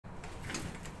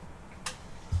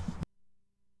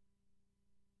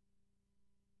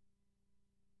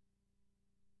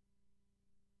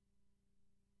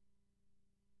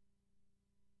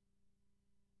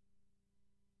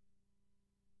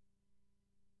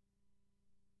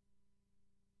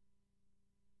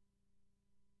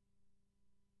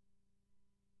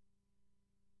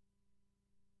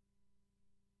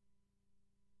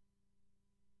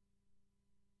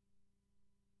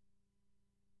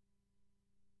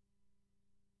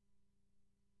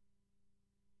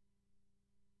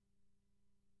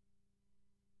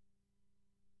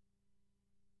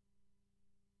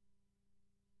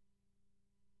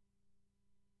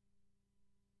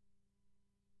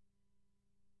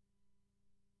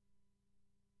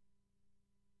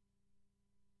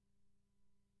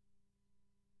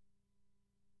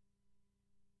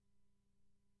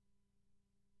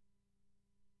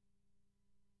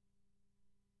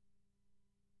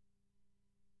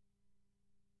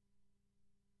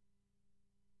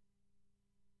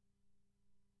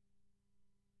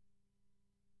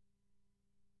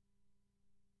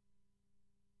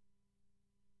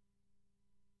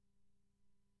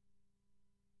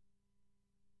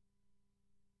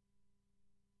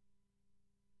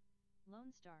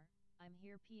Lone Star, I'm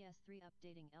here PS3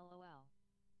 updating LOL.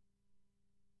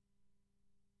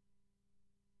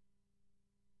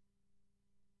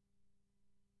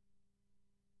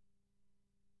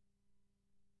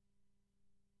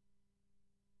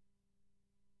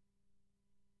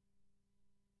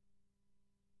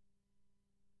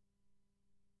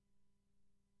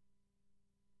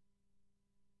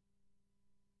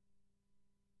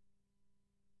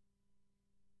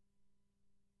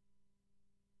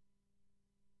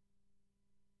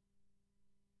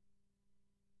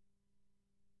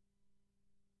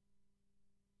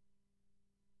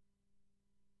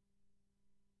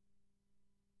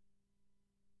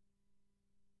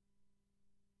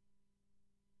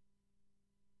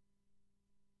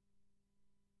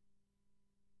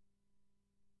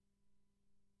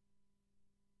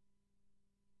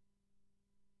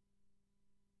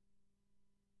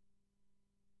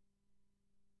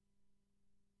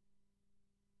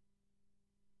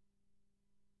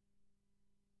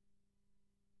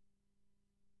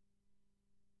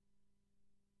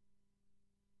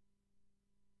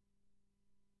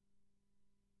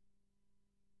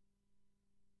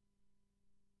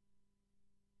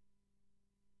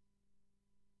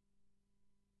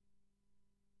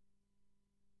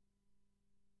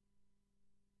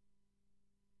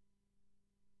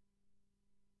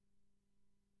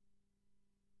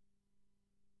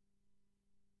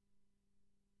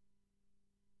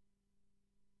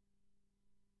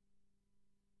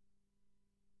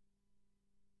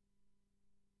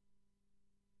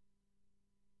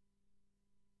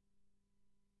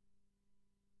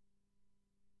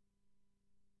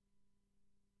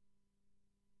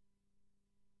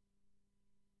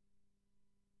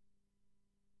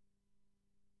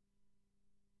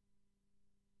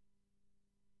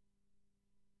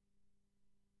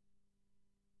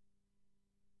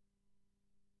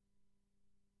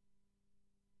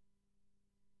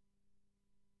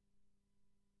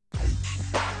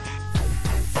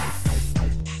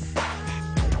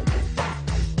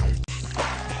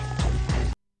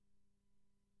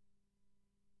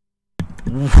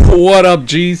 What up,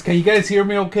 G's? Can you guys hear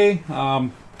me okay?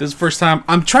 This is the first time.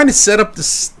 I'm trying to set up the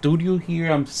studio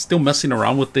here. I'm still messing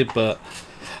around with it, but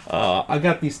I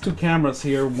got these two cameras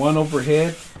here, one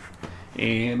overhead,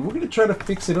 and we're going to try to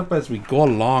fix it up as we go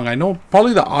along. I know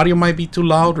probably the audio might be too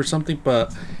loud or something,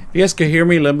 but if you guys can hear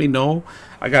me, let me know.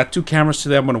 I got two cameras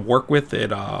today I'm going to work with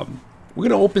it. We're going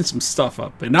to open some stuff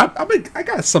up, and I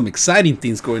got some exciting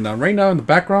things going on right now in the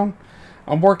background.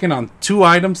 I'm working on two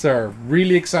items that are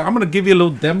really exciting. I'm going to give you a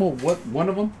little demo of what one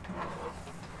of them.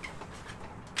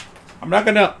 I'm not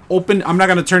going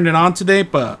to turn it on today,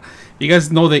 but you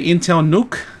guys know the Intel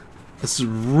Nuke. This is a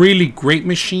really great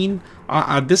machine.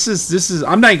 This is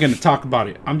I'm not going to talk about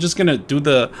it. I'm just going to do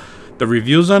the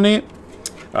reviews on it.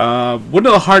 One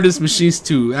of the hardest machines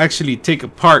to actually take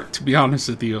apart, to be honest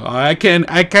with you.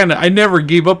 I never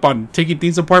gave up on taking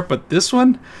things apart, but this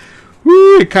one,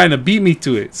 whoo, it kind of beat me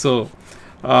to it. So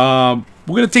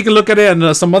we're gonna take a look at it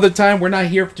and some other time. We're not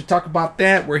here to talk about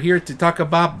that. We're here to talk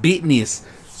about business.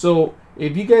 So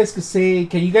if you guys could say,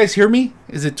 can you guys hear me?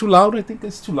 Is it too loud? I think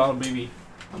it's too loud. Maybe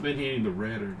I've been hitting the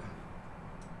red. Or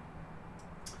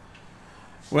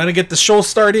we're gonna get the show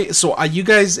started. So are you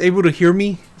guys able to hear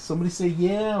me? Somebody say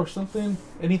yeah or something.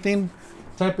 Anything?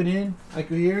 Type it in. I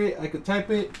could hear it. I could type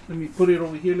it. Let me put it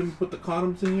over here. Let me put the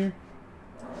columns in here.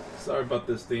 Sorry about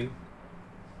this thing.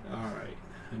 All right.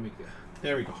 Let me go.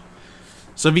 There we go.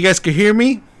 So if you guys can hear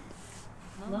me.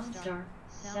 Lone Star,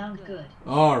 sound good.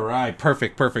 All right,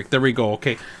 perfect. There we go.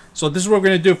 Okay, so this is what we're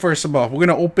gonna do. First of all, we're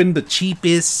gonna open the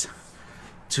cheapest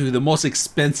to the most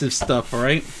expensive stuff. All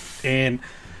right, and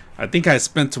I think I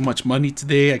spent too much money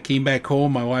today. I came back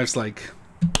home. My wife's like,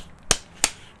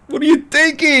 "What are you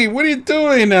thinking? What are you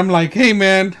doing?" And I'm like, "Hey,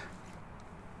 man,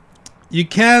 you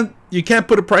can't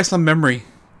put a price on memory.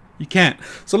 You can't."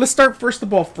 So let's start first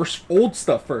of all for old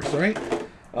stuff first, all right?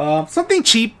 Something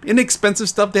cheap, inexpensive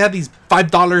stuff. They have these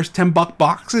 $5, $10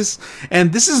 boxes,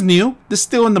 and this is new. This is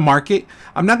still in the market.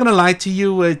 I'm not gonna lie to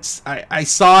you. I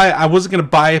saw it. I wasn't gonna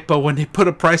buy it, but when they put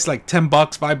a price like $10,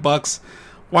 $5,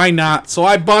 why not? So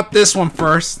I bought this one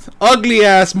first. Ugly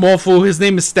ass mofo. His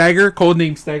name is Stagger.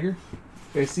 Codename Stagger.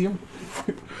 You guys see him?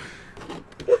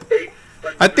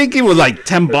 I think it was like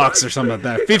 $10 or something like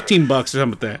that. $15 or something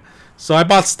like that. So I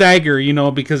bought Stagger, you know,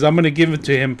 because I'm gonna give it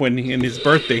to him when in his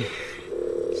birthday.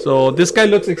 So this guy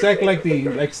looks exactly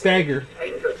like Stagger.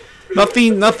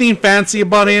 Nothing fancy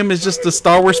about him. It's just a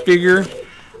Star Wars figure.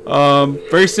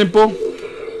 Very simple.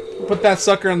 Put that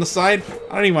sucker on the side.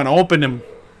 I don't even want to open him.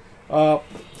 Oh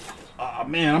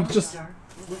man, I'm just.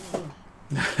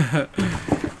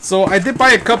 So I did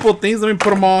buy a couple of things. Let me put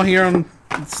them all here on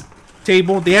this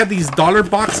table. They have these dollar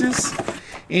boxes,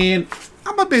 and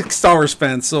I'm a big Star Wars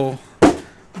fan, so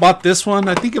bought this one.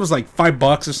 I think it was like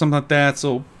 $5 or something like that.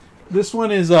 So this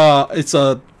one is it's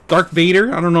a Darth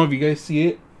Vader. I don't know if you guys see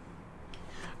it.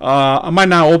 I might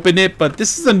not open it, but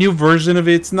this is a new version of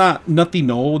it. It's not nothing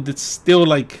old. It's still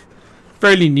like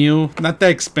fairly new, not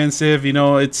that expensive. You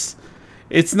know, it's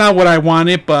not what I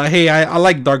wanted, but hey, I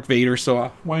like Darth Vader,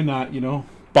 so why not? You know,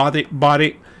 bought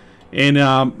it. And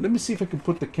let me see if I can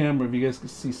put the camera if you guys can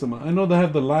see some. I know they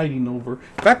have the lighting over.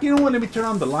 In fact, you know what? Let me turn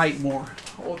on the light more.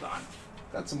 Hold on.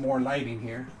 Got some more lighting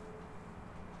here.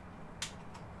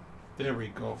 There we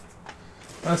go.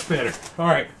 That's better. All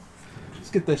right. Let's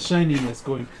get the shininess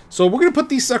going. So we're going to put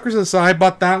these suckers aside. I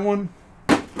bought that one.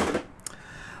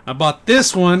 I bought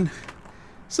this one.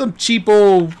 Some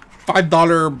cheapo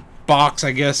 $5 box,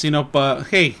 I guess, you know. But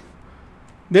hey,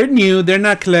 they're new. They're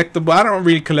not collectible. I don't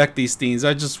really collect these things.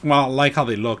 I just like how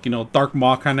they look, you know. Dark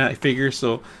Maul kind of figure.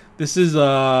 So this is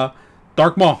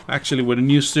Dark Maul, actually, with a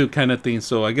new suit kind of thing.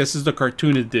 So I guess it's the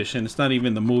cartoon edition. It's not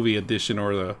even the movie edition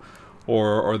or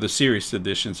the series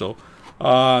edition. So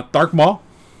Dark Maul,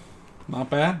 not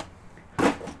bad.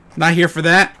 Not here for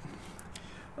that.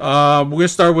 We're gonna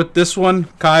start with this one,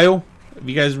 Kyle. If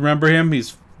you guys remember him,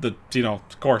 he's the, you know,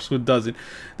 of course, who doesn't?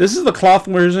 This is the cloth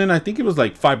version. I think it was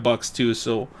like $5 too.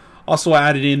 So also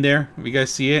added in there. If you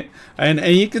guys see it, and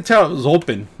you can tell it was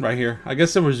open right here. I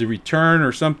guess it was a return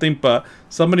or something, but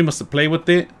somebody must have played with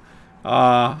it.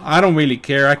 I don't really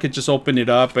care. I could just open it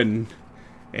up and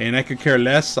I could care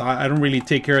less. I don't really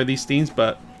take care of these things,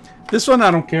 but this one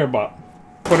I don't care about.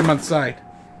 Put him on the side.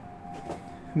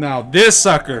 Now this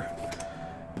sucker.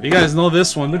 If you guys know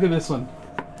this one, look at this one.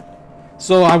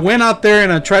 So I went out there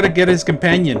and I tried to get his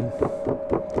companion.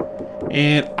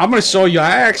 And I'm going to show you.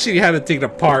 I actually had to take it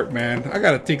apart, man. I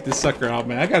got to take this sucker out,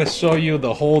 man. I got to show you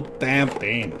the whole damn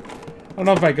thing. I don't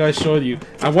know if I guys showed you.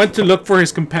 I went to look for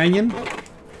his companion.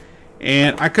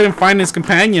 And I couldn't find his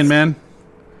companion, man.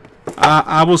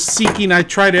 I was seeking. I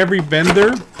tried every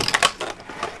vendor.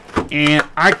 And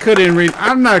I couldn't really.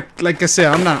 I'm not, like I said,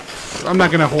 I'm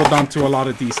not going to hold on to a lot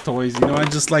of these toys. You know, I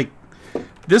just like.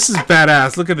 This is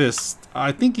badass. Look at this.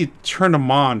 I think you turn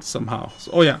them on somehow.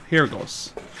 So, oh yeah, here it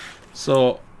goes.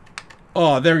 So,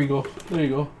 oh, there you go. There you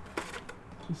go.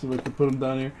 Let's see if I can put him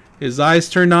down here. His eyes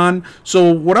turned on.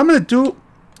 So what I'm gonna do,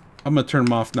 I'm gonna turn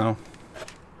them off now.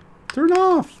 Turn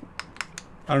off.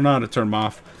 I don't know how to turn them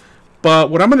off. But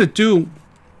what I'm gonna do,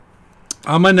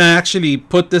 I'm gonna actually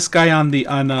put this guy on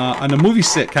a movie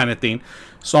set kind of thing.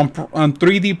 So I'm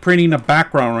 3D printing a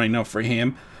background right now for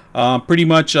him. Pretty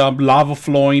much lava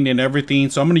flowing and everything.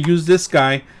 So I'm going to use this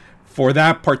guy for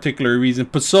that particular reason.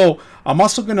 But so I'm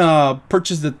also going to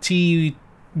purchase the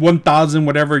T1000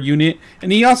 whatever unit.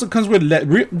 And he also comes with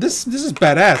this is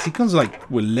badass. He comes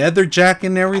like with leather jacket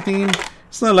and everything.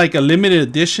 It's not like a limited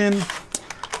edition.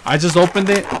 I just opened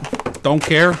it. Don't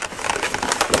care.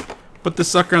 Put the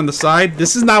sucker on the side.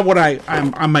 This is not what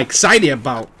I'm excited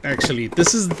about, actually. I'm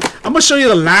going to show you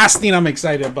the last thing I'm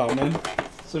excited about, man.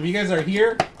 So if you guys are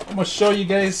here, I'm going to show you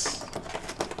guys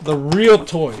the real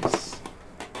toys.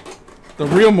 The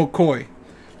real McCoy.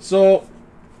 So,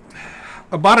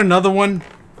 I bought another one.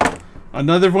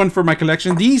 Another one for my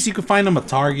collection. These, you can find them at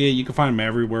Target. You can find them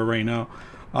everywhere right now.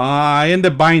 I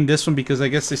ended up buying this one because I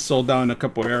guess they sold out in a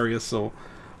couple areas. So,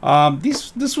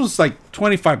 this was like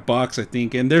 $25, I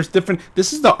think. And there's different.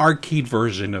 This is the arcade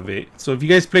version of it. So, if you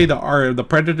guys play the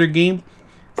Predator game,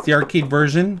 it's the arcade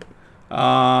version.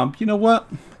 You know what?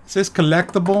 It says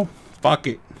collectible. Fuck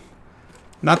it.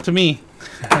 Not to me.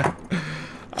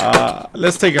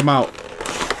 Let's take them out.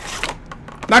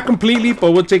 Not completely,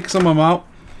 but we'll take some of them out.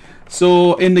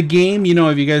 So in the game, you know,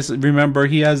 if you guys remember,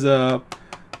 he has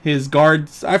his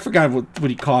guards. I forgot what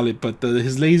you call it, but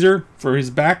his laser for his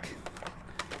back.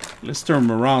 Let's turn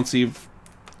him around.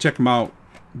 Check him out.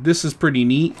 This is pretty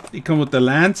neat. They come with the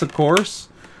lance, of course.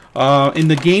 In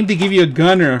the game, they give you a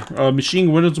gun or a machine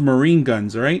gun, one of those marine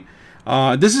guns, right?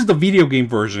 This is the video game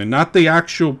version, not the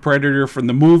actual Predator from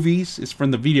the movies. It's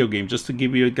from the video game, just to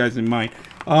give you guys in mind.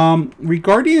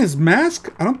 Regarding his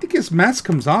mask, I don't think his mask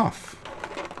comes off.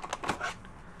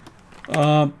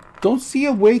 Don't see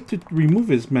a way to remove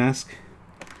his mask.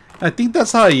 I think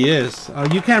that's how he is.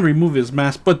 You can't remove his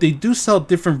mask, but they do sell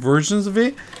different versions of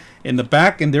it in the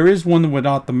back, and there is one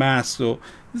without the mask, so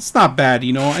it's not bad,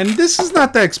 you know. And this is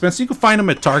not that expensive. You can find them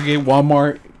at Target,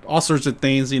 Walmart, all sorts of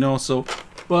things, you know. So,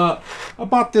 but I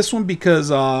bought this one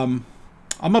because I'm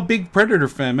a big Predator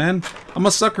fan, man. I'm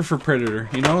a sucker for Predator,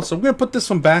 you know. So I'm gonna put this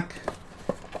one back.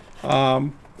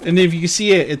 And if you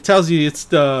see it, it tells you it's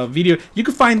the video. You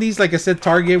can find these, like I said,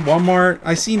 Target, Walmart.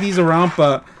 I seen these around,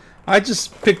 but I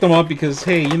just picked them up because,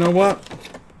 hey, you know what?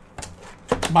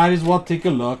 Might as well take a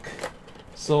look.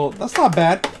 So that's not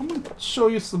bad. I'm gonna show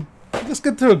you some. Let's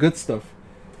get to the good stuff.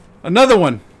 Another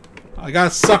one. I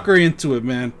got sucker into it,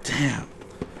 man. Damn.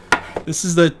 This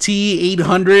is the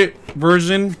T800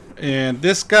 version, and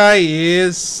this guy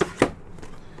is,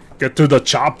 get to the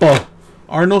chopper,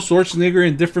 Arnold Schwarzenegger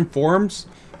in different forms.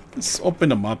 Let's open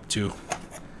them up too.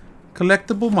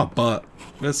 Collectible my butt.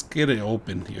 Let's get it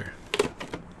open here.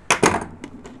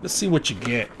 Let's see what you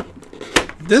get.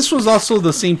 This was also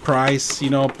the same price, you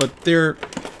know, but they're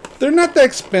not that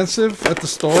expensive at the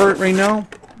store right now.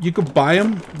 You could buy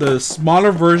them, the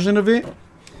smaller version of it.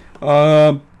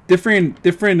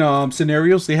 Different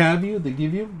scenarios they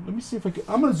give you. Let me see if I can.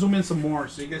 I'm gonna zoom in some more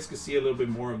so you guys can see a little bit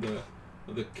more of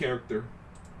the character.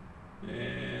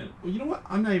 And well, you know what?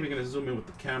 I'm not even gonna zoom in with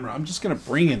the camera. I'm just gonna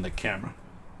bring in the camera.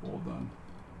 Hold on.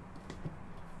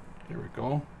 There we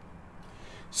go.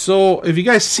 So if you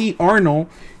guys see Arnold,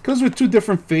 comes with two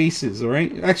different faces. All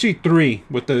right, actually three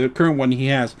with the current one he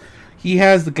has. He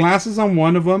has the glasses on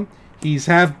one of them. He's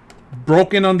half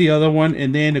broken on the other one,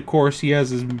 and then of course he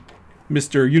has his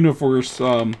Mr. Universe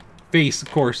face,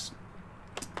 of course.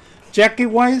 Jacket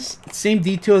wise, same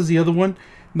detail as the other one.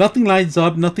 Nothing lights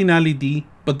up, nothing LED.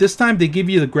 But this time they give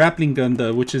you the grappling gun,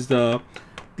 which is the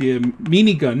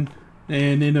minigun.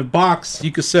 And in a box,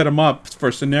 you could set them up for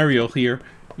a scenario here.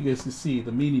 You guys can see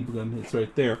the minigun. It's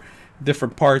right there.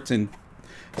 Different parts. And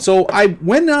so I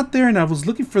went out there and I was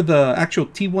looking for the actual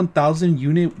T1000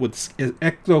 unit with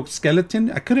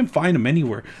exoskeleton. I couldn't find them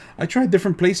anywhere. I tried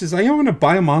different places. I am going to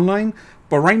buy them online.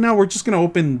 But right now, we're just going to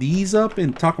open these up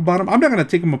and talk about them. I'm not going to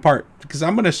take them apart because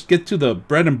I'm going to get to the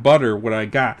bread and butter, what I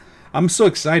got. I'm so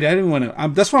excited. I didn't want to.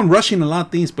 That's why I'm rushing a lot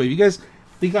of things. But if you guys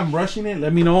think I'm rushing it,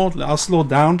 let me know. I'll slow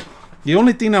down. The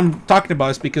only thing I'm talking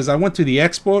about is because I went to the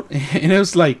Expo and it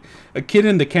was like a kid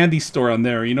in the candy store on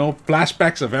there. You know,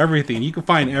 flashbacks of everything. You can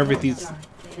find everything.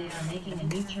 They are making a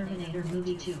new Terminator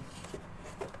movie too.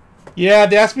 Yeah,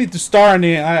 they asked me to star on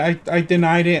it. I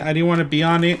denied it. I didn't want to be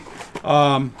on it.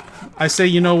 I say,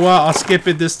 you know what? I'll skip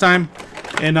it this time,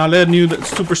 and I'll let a new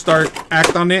superstar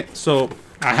act on it. So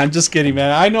I'm just kidding,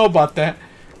 man. I know about that.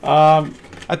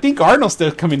 I think Arnold's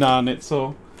still coming on it,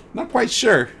 so not quite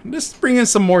sure. Let's bring in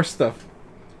some more stuff.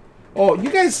 Oh,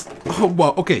 you guys. Oh,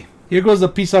 well, okay. Here goes the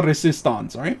piece of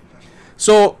resistance. All right.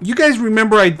 So you guys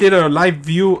remember I did a live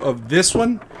view of this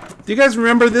one? Do you guys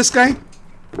remember this guy?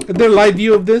 I did a live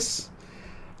view of this.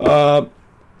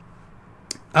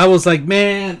 I was like,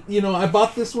 man, you know, I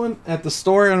bought this one at the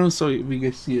store. I don't know, so you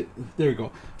guys see it. There you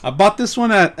go. I bought this one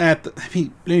at the,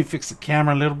 let me fix the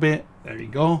camera a little bit. There you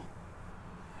go.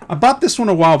 I bought this one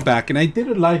a while back, and I did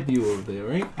a live view over there,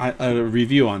 right? A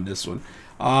review on this one.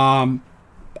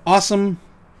 Awesome.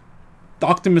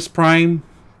 Optimus Prime.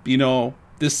 You know,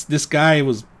 this guy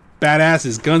was badass.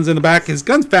 His gun's in the back. His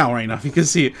gun's foul right now, if you can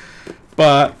see it.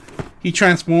 But he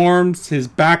transforms, his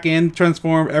back end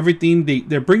transform, everything.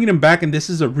 They're bringing him back, and this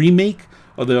is a remake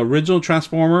of the original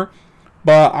Transformer.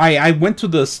 But I went to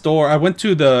the store, I went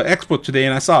to the Expo today,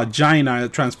 and I saw a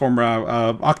giant Transformer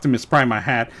Optimus Prime I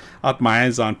had out my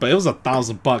eyes on. But it was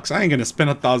 $1,000. I ain't gonna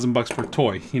spend $1,000 for a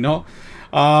toy, you know.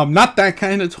 Not that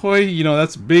kind of toy, you know.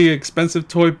 That's a big expensive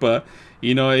toy, but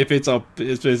you know, if it's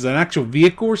an actual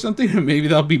vehicle or something, maybe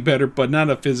that'll be better, but not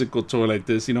a physical toy like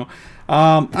this, you know.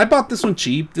 I bought this one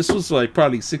cheap. This was like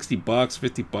probably $60,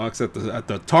 $50 at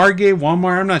the Target,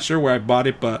 Walmart. I'm not sure where I bought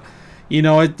it, but you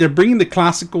know, they're bringing the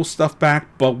classical stuff back.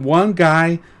 But one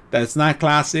guy that's not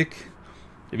classic,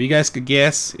 if you guys could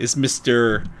guess, is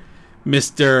Mr.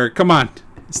 Come on.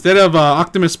 Instead of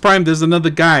Optimus Prime, there's another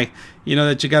guy, you know,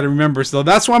 that you got to remember. So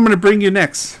that's what I'm going to bring you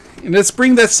next. And let's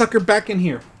bring that sucker back in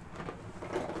here.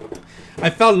 I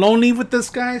felt lonely with this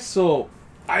guy, so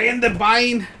I ended up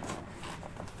buying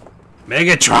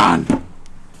Megatron.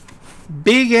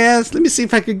 Big ass. Let me see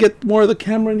if I could get more of the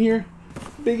camera in here.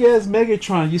 Big ass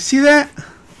Megatron. You see that?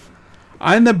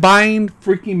 I ended up buying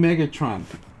freaking Megatron.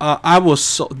 I was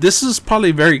so. This is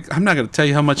probably very. I'm not gonna tell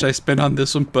you how much I spent on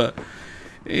this one, but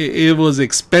it was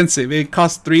expensive. It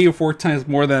cost 3 or 4 times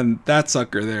more than that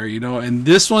sucker there, you know. And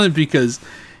this one because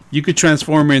you could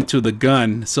transform into the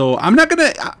gun. So I'm not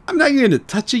gonna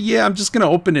touch it yet. I'm just gonna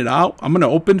open it out. I'm gonna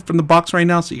open it from the box right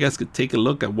now so you guys could take a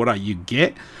look at what you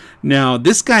get. Now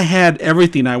this guy had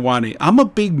everything I wanted. I'm a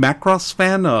big Macross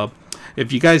fan.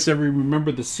 If you guys ever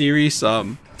remember the series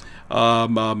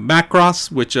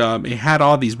Macross, which it had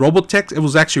all these Robotechs. It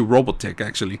was actually Robotech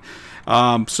actually.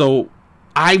 So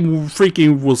I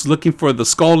freaking was looking for the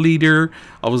Skull Leader.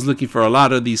 I was looking for a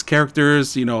lot of these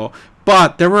characters, you know,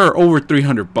 but they were over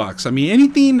 300 bucks. I mean,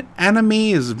 anything anime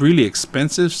is really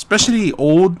expensive, especially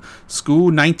old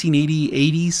school 1980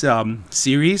 80s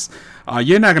series.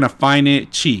 You're not gonna find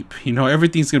it cheap. You know,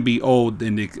 everything's gonna be old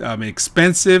and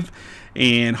expensive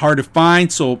and hard to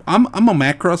find. So I'm a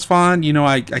Macross fan. You know,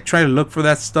 I try to look for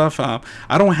that stuff.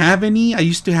 I don't have any. I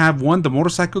used to have one, the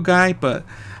motorcycle guy, but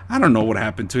I don't know what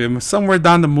happened to him. Somewhere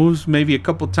down the moves, maybe a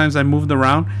couple times I moved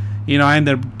around. You know, I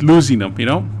ended up losing him. You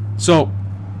know, so.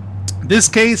 This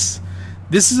case,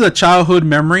 this is a childhood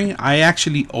memory. I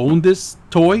actually owned this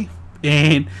toy,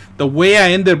 and the way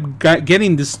I ended up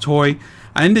getting this toy,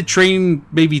 I ended up trading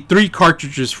maybe 3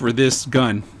 cartridges for this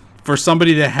gun for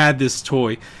somebody that had this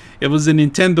toy. It was a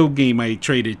Nintendo game. I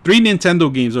traded 3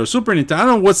 Nintendo games, or Super Nintendo. I don't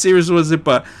know what series was it,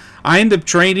 but I ended up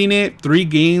trading it 3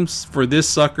 games for this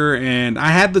sucker, and I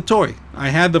had the toy. I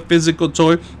had the physical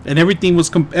toy, and everything was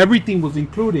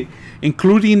included,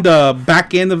 including the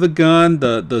back end of the gun,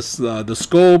 the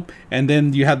scope, and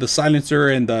then you had the silencer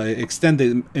and the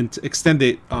extended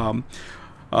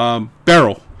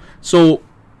barrel. So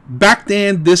back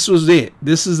then, this was it.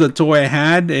 This is the toy I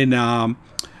had, and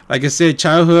like I said,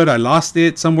 childhood. I lost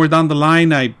it somewhere down the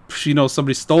line.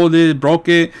 Somebody stole it, broke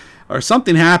it, or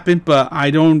something happened, but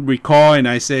I don't recall. And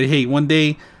I said, hey, one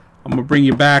day I'm gonna bring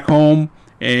you back home.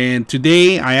 And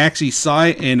today I actually saw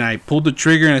it, and I pulled the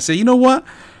trigger, and I said, you know what?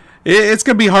 It's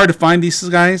gonna be hard to find these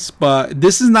guys, but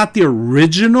this is not the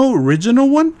original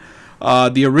one.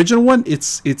 The original one,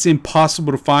 it's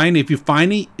impossible to find. If you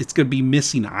find it, it's gonna be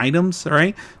missing items. All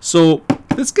right. So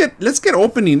let's get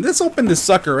opening. Let's open this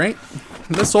sucker. Right.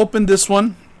 Let's open this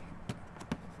one.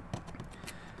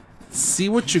 See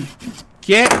what you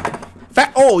get.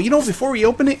 Before we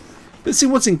open it, let's see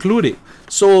what's included.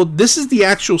 So this is the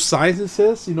actual size. It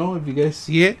says, if you guys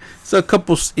see it, it's a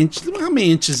couple inches. How many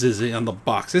inches is it on the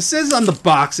box? It says on the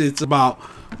box it's about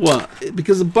what?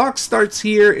 Because the box starts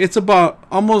here, it's about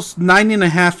almost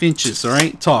 9.5 inches. All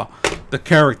right, tall. The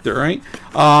character, right?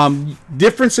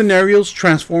 Different scenarios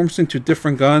transforms into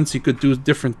different guns. You could do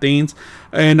different things,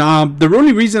 and the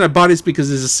only reason I bought it is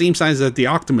because it's the same size as the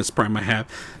Optimus Prime I have.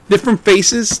 Different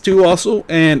faces too, also,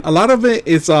 and a lot of it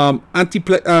is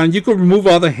you could remove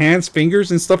all the hands, fingers,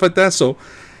 and stuff like that. So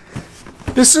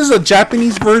this is a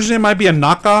Japanese version. It might be a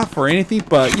knockoff or anything,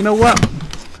 but you know what?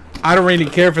 I don't really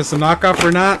care if it's a knockoff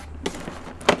or not.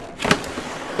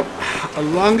 As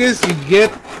long as you get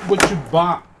what you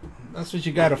bought, that's what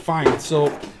you gotta find.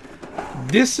 So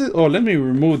this is. Oh, let me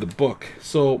remove the book.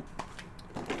 So,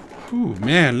 ooh,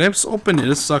 man, let's open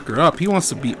this sucker up. He wants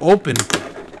to be open.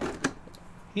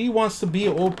 He wants to be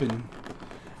open.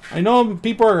 I know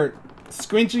people are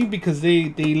squinching because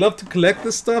they love to collect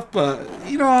this stuff, but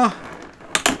you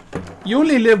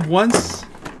only live once,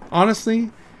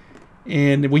 honestly.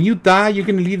 And when you die, you're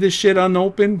gonna leave this shit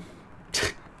unopened.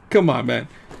 Come on, man.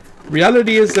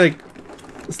 Reality is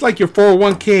it's like your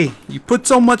 401k. You put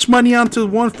so much money onto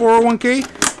one 401k,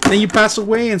 then you pass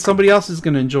away and somebody else is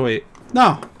gonna enjoy it.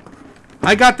 No.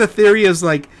 I got the theory as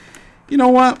you know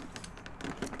what?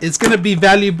 It's gonna be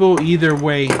valuable either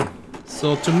way.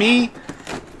 So to me,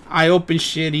 I open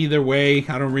shit either way.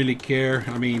 I don't really care.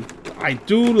 I mean, I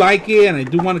do like it, and I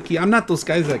do want to keep. I'm not those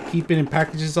guys that keep it in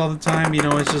packages all the time.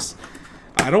 It's just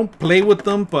I don't play with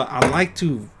them, but I like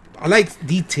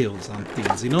details on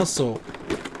things. So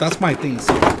that's my thing.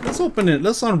 So let's open it.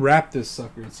 Let's unwrap this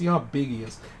sucker and see how big he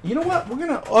is. You know what? We're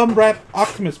gonna unwrap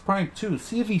Optimus Prime too.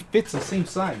 See if he fits the same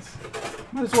size.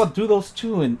 Might as well do those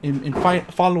two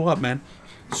and follow up, man.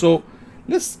 So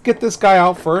let's get this guy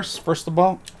out first. First of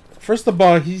all,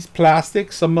 he's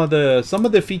plastic. Some of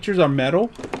the features are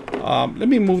metal. Let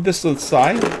me move this to the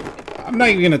side. I'm not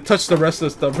even gonna touch the rest of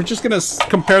the stuff. We're just gonna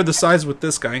compare the size with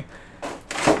this guy.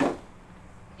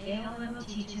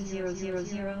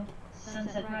 ALMT2000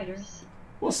 Sunset Riders.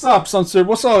 What's up, Sunset?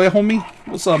 What's up, homie?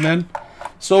 What's up, man?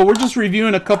 So we're just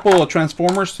reviewing a couple of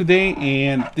Transformers today,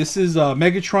 and this is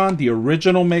Megatron, the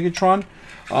original Megatron.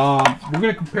 We're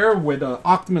gonna compare with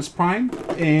Optimus Prime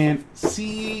and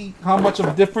see how much of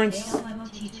a difference.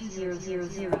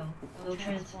 ALMT2000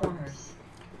 Transformers.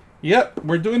 Yep,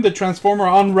 we're doing the Transformer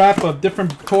unwrap of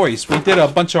different toys. We did a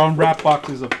bunch of unwrap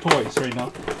boxes of toys right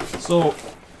now. So,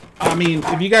 I mean,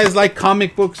 if you guys like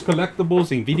comic books,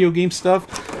 collectibles, and video game stuff,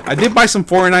 I did buy some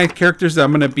Fortnite characters that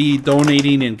I'm going to be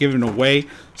donating and giving away.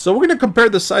 So we're going to compare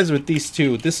the size with these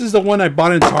two. This is the one I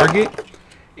bought in Target.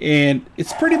 And they're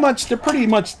pretty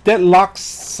much deadlocked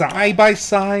side by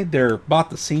side. They're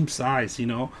about the same size,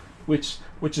 which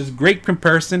is great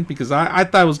comparison, because I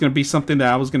thought it was going to be something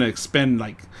that I was going to expend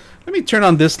let me turn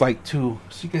on this light too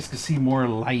so you guys can see more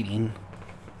lighting.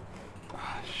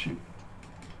 Shoot.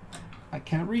 I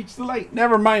can't reach the light.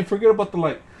 Never mind. Forget about the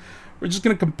light. we're just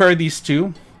gonna compare these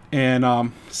two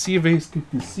and see if Ace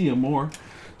can see them more.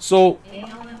 So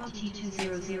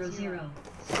ALMT2000.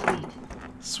 Sweet.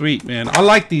 Sweet, man. I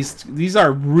like these. These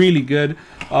are really good.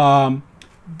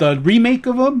 The remake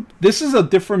of them, this is a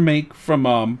different make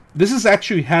from this is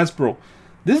actually Hasbro.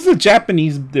 This is a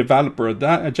Japanese developer,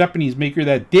 a Japanese maker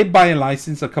that did buy and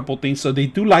license a couple things, so they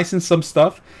do license some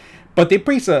stuff, but they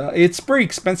price it's very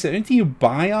expensive. Anything you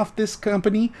buy off this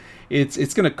company,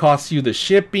 it's gonna cost you the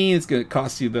shipping, it's gonna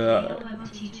cost you the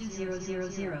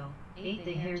ALMT2000. Ain't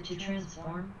they here to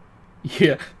transform?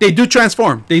 yeah, they do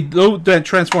transform. They do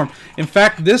transform. In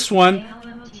fact, this one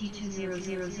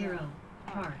ALMT2000.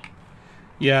 Hard.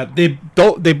 yeah,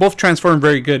 they both transform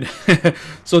very good.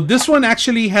 So this one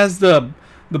actually has the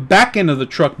back end of the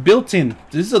truck built in.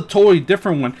 This is a totally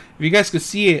different one. If you guys could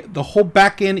see it, the whole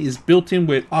back end is built in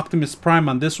with Optimus Prime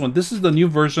on this one. This is the new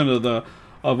version of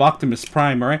Optimus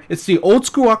Prime, all right? It's the old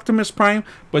school Optimus Prime,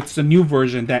 but it's the new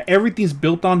version that everything's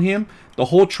built on him. The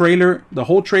whole trailer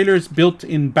is built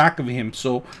in back of him.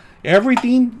 So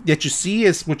everything that you see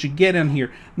is what you get in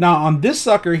here. Now on this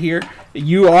sucker here,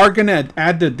 you are gonna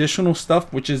add the additional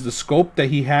stuff, which is the scope that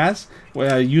he has,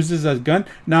 uses as a gun.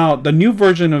 Now the new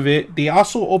version of it, they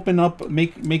also open up,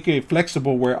 make it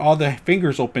flexible where all the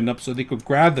fingers open up so they could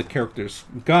grab the characters'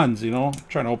 guns. You know, I'm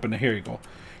trying to open it. Here you go.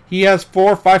 He has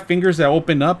 4 or 5 fingers that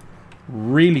open up.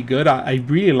 Really good. I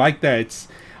really like that. It's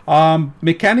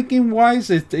mechanically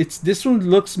wise, it's this one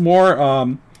looks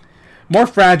more more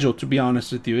fragile, to be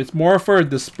honest with you. It's more for a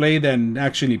display than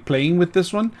actually playing with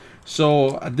this one.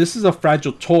 So this is a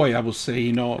fragile toy, I will say.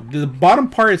 You know, the bottom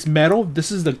part is metal.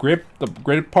 This is the grip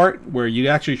part where you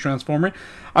actually transform it.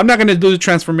 I'm not going to do the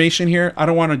transformation here. I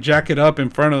don't want to jack it up in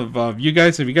front of you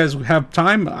guys. If you guys have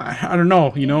time, I don't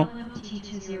know, you know.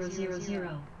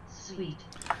 ALMT2000. Sweet.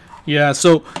 Yeah,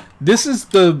 so this is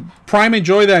the Prime and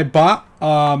Joy that I bought.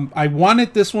 I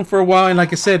wanted this one for a while, and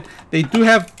like I said, they do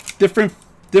have different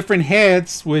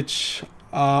heads, which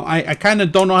I kind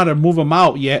of don't know how to move them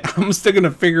out yet. I'm still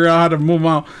gonna figure out how to move them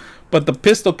out. But the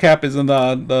pistol cap is in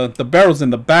the barrel's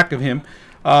in the back of him.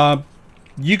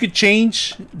 You could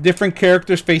change different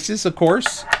characters' faces, of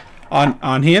course,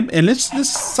 on him. And let's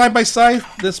side by side.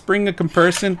 Let's bring a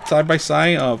comparison side by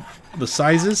side of the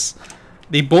sizes.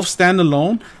 They both stand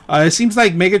alone. It seems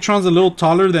like Megatron's a little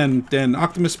taller than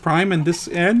Optimus Prime in this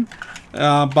end.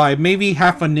 By maybe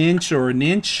half an inch or an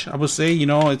inch, I would say. You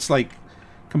know, it's like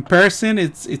comparison,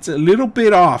 it's a little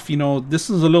bit off. You know, this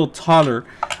is a little taller,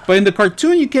 but in the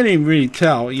cartoon you can't even really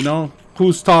tell, you know,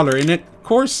 who's taller. And it, of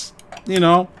course, you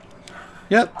know,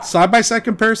 yep, side by side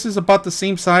comparison is about the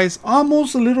same size,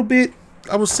 almost a little bit,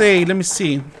 I would say. Let me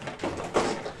see.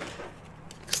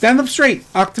 Stand up straight,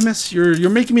 Optimus. You're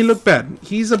making me look bad.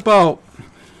 He's about,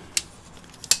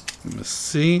 let me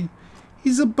see,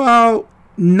 he's about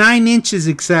 9 inches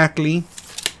exactly.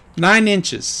 9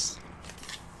 inches.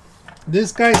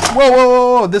 This guy's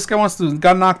whoa. This guy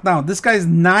got knocked down. This guy's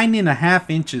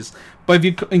 9.5 inches. But if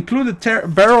you include the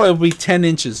barrel, it'll be 10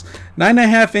 inches.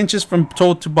 9.5 inches from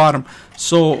toe to bottom.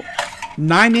 So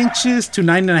 9 inches to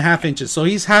 9.5 inches. So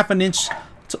he's half an inch.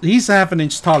 He's half an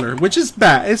inch taller, which is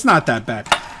bad. It's not that bad.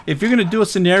 If you're gonna do a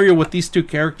scenario with these two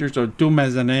characters, or do them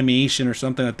as an animation or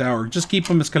something like that, or just keep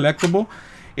them as collectible,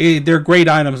 they're great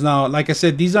items. Now, like I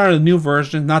said, these are the new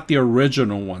versions, not the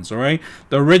original ones. All right,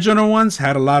 the original ones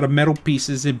had a lot of metal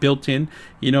pieces built in.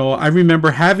 You know, I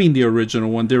remember having the original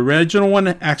one. The original one,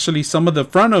 actually, some of the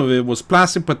front of it was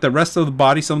plastic, but the rest of the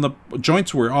body, some of the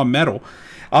joints were all metal.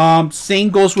 Same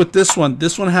goes with this one.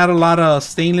 This one had a lot of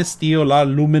stainless steel, a lot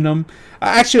of aluminum.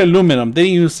 Actually, aluminum. They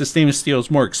didn't use the stainless steel. It's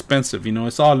more expensive. You know,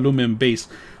 it's all aluminum based.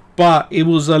 But it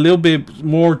was a little bit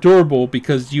more durable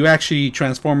because you actually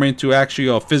transform it into actually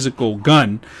a physical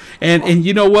gun. And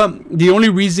you know what? The only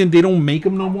reason they don't make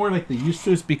them no more like they used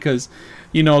to is because,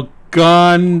 you know,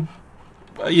 people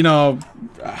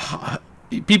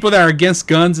that are against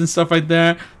guns and stuff like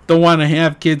that don't want to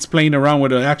have kids playing around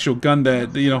with an actual gun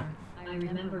that, you know. I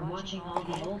remember watching all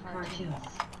the old cartoons.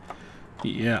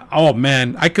 Yeah. Oh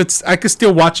man, I could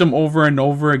still watch them over and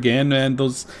over again, and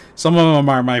some of them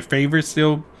are my favorites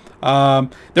still.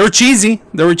 They were cheesy.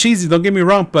 Don't get me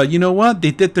wrong, but you know what?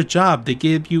 They did their job. They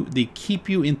keep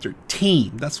you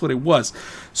entertained. That's what it was.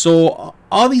 So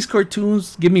all these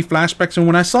cartoons give me flashbacks, and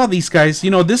when I saw these guys,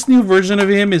 you know, this new version of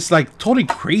him is like totally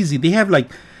crazy. They have like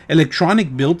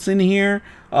electronic builds in here.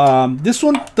 This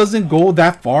one doesn't go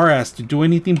that far as to do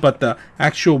anything, but the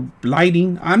actual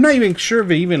lighting, I'm not even sure if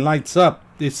it even lights up.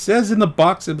 It says in the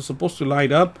box it was supposed to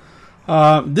light up.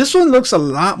 This one looks a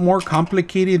lot more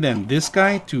complicated than this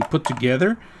guy to put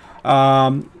together.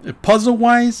 Puzzle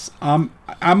wise, I'm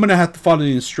gonna have to follow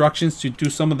the instructions to do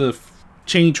some of the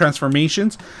chain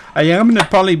transformations. I am going to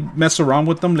probably mess around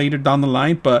with them later down the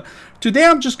line, but today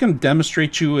I'm just going to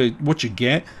demonstrate you what you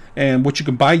get and what you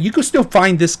can buy. You can still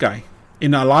find this guy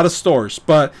in a lot of stores,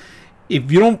 but if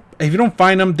you don't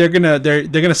find them, they're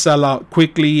gonna sell out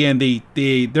quickly, and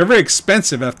they're very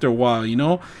expensive after a while, you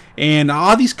know. And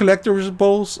all these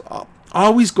collectibles,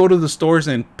 always go to the stores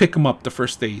and pick them up the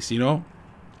first days, you know.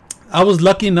 I was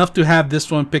lucky enough to have this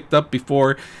one picked up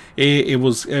before it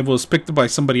was picked up by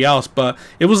somebody else, but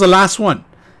it was the last one.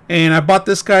 And I bought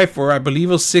this guy for, I believe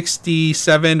it was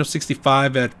 67 or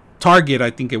 65 at Target, I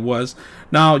think it was.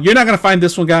 Now, you're not going to find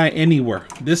this one guy anywhere.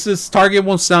 Target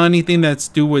won't sell anything that's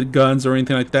do with guns or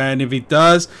anything like that. And if it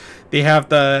does, they have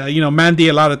to, mandate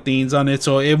a lot of things on it.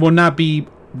 So it will not be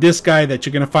this guy that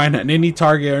you're going to find at any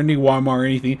Target or any Walmart or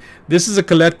anything. This is a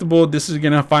collectible. This is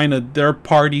going to find a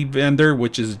third-party vendor,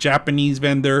 which is a Japanese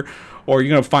vendor, or you're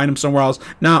going to find them somewhere else.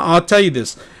 Now, I'll tell you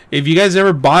this. If you guys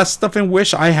ever bought stuff in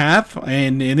Wish, I have,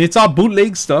 and it's all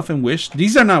bootleg stuff in Wish.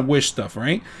 These are not Wish stuff,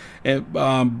 right?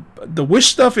 The Wish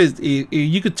stuff is,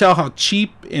 you could tell how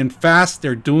cheap and fast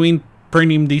they're doing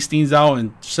printing these things out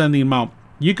and sending them out.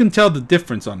 You can tell the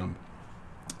difference on them.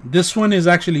 This one is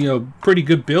actually a pretty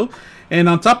good build, and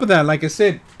on top of that, like I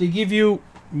said, they give you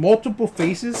multiple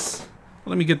faces.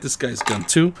 Let me get this guy's gun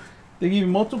too. They give you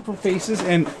multiple faces,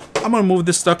 and I'm gonna move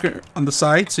this sucker on the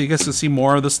side so you guys can see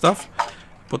more of the stuff.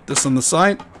 Put this on the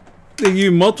side. They give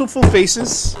you multiple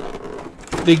faces.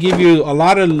 They give you a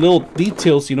lot of little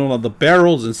details, like the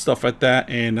barrels and stuff like that.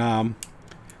 And I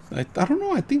don't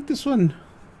know. I think this one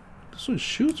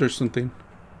shoots or something.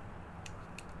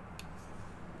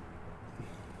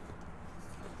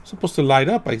 Supposed to light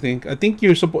up. I think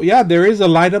you're supposed. Yeah, there is a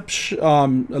light up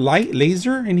light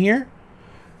laser in here.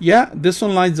 Yeah, this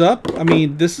one lights up. I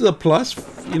mean, this is a plus.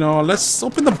 Let's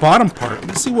open the bottom part.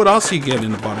 Let's see what else you get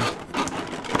in the bottom.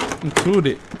 Include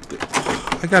it.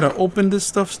 I gotta open this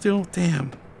stuff still.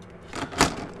 Damn.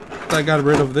 I got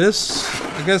rid of this.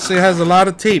 I guess it has a lot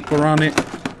of tape around it.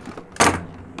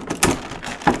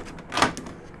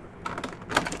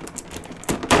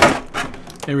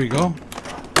 Here we go.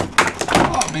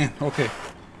 Oh man. Okay.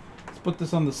 Let's put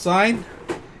this on the side.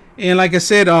 And like I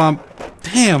said,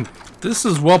 damn, this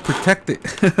is well protected.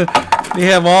 They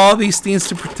have all these things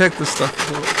to protect the stuff.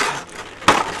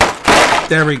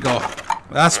 There we go.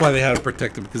 That's why they had to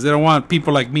protect it, because they don't want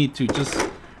people like me to just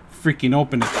freaking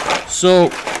open it. So,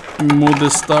 move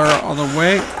this star all the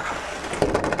way.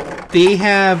 They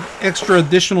have extra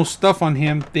additional stuff on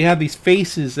him. They have these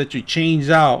faces that you change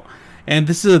out. And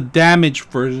this is a damaged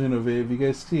version of it. If you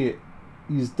guys see it,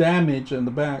 he's damaged on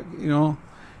the back,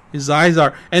 His eyes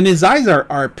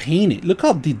are painted. Look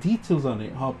how the details on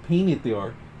it, how painted they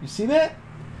are. You see that?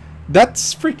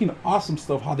 That's freaking awesome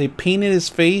stuff, how they painted his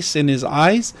face and his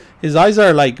eyes. His eyes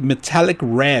are like metallic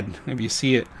red, if you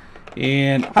see it.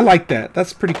 And I like that.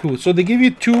 That's pretty cool. So they give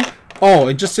you two. Oh,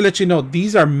 and just to let you know,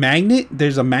 these are magnet.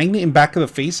 There's a magnet in back of the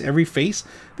face, every face.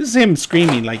 This is him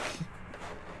screaming like,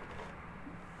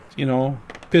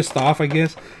 pissed off, I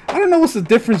guess. I don't know what's the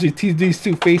difference between these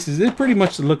two faces. They pretty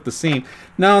much look the same.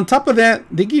 Now, on top of that,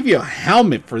 they give you a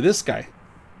helmet for this guy.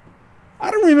 I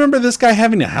don't remember this guy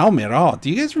having a helmet at all. Do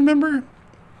you guys remember?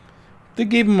 They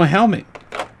gave him a helmet.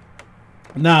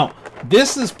 Now,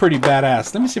 this is pretty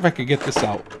badass. Let me see if I could get this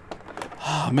out.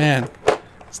 Oh, man.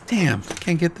 Damn, I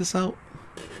can't get this out.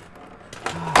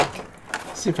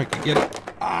 Let's see if I can get it.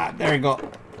 There you go.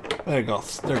 There it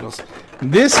goes. There it goes.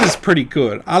 This is pretty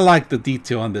good. I like the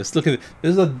detail on this. Look at it.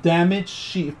 There's a damaged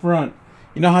sheet front.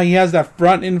 You know how he has that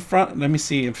front in front? Let me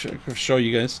see if I can show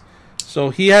you guys. So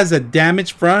he has a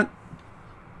damaged front.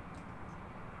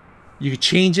 You could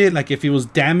change it, like if it was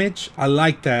damaged. I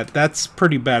like that. That's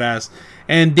pretty badass.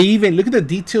 And they even look at the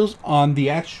details on the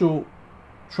actual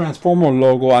Transformer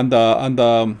logo on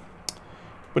the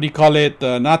what do you call it?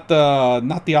 Not the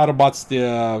Autobots,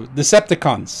 the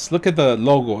Decepticons. Look at the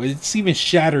logo. It's even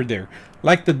shattered there.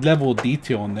 Like the level of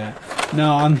detail on that.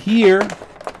 Now on here,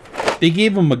 they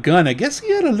gave him a gun. I guess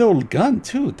he had a little gun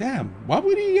too. Damn. Why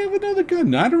would he have another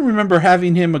gun? I don't remember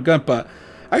having him a gun, but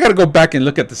I gotta go back and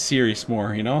look at the series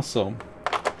more, So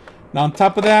now on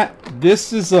top of that,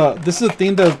 this is a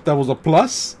thing that was a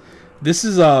plus. This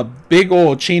is a big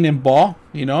old chain and ball,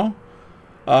 It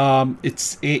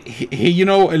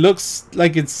looks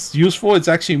like it's useful. It's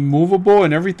actually movable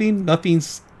and everything.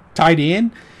 Nothing's tied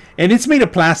in, and it's made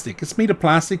of plastic. It's made of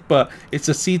plastic, but it's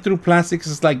a see-through plastic.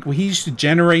 It's like he used to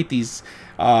generate these.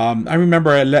 I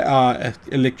remember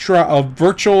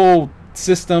virtual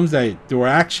systems that were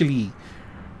actually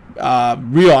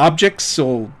real objects.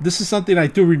 So this is something I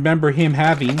do remember him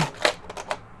having.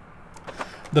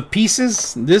 The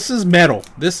pieces, this is metal.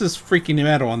 This is freaking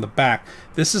metal on the back.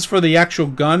 This is for the actual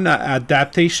gun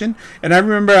adaptation. And I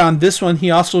remember on this one, he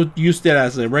also used it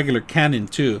as a regular cannon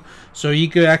too. So he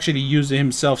could actually use it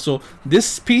himself. So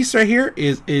this piece right here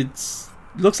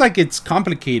looks like it's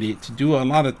complicated to do a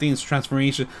lot of things,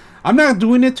 transformation. I'm not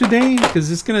doing it today because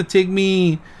it's going to take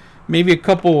me maybe a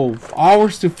couple of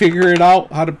hours to figure it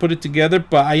out, how to put it together.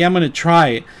 But I am going to try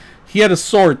it. He had a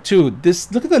sword too.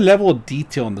 Look at the level of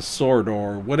detail on the sword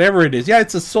or whatever it is. Yeah,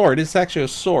 it's a sword. It's actually a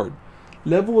sword.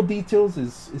 Level of details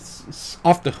is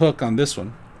off the hook on this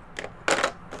one.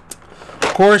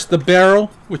 Of course, the barrel,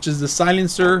 which is the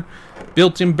silencer,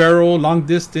 built-in barrel, long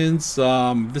distance.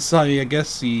 This is how I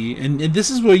guess and this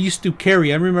is what he used to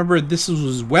carry. I remember this was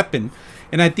his weapon,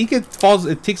 and I think it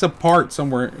takes apart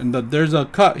somewhere. And there's a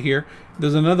cut here.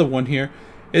 There's another one here.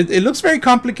 It looks very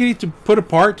complicated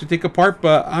to take apart,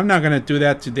 but I'm not gonna do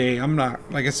that today. I'm not,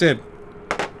 like I said,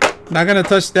 not gonna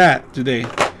touch that today.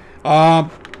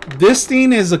 This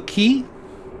thing is a key.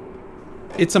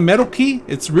 It's a metal key.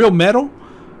 It's real metal.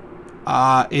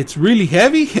 It's really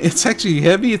heavy. It's actually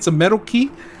heavy. It's a metal key.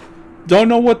 Don't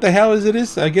know what the hell it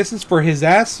is. I guess it's for his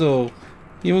ass, so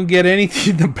he won't get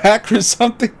anything in the back or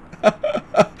something.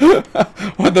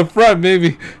 Or the front,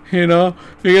 maybe. You know,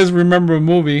 if you guys remember a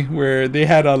movie where they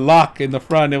had a lock in the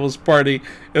front, it was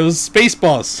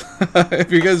Spaceballs.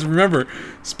 If you guys remember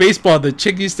Spaceball, the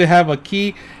chick used to have a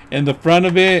key in the front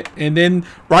of it, and then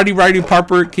Roddy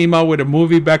Piper came out with a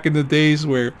movie back in the days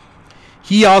where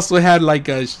he also had like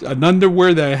an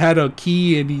underwear that had a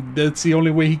key, and that's the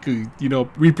only way he could, you know,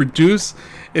 reproduce.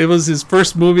 It was his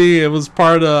first movie. It was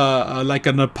part of like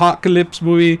an apocalypse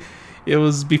movie. It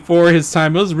was before his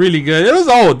time. It was really good. It was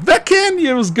old. Back then,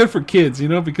 it was good for kids, you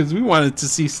know, because we wanted to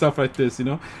see stuff like this, you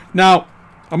know. Now,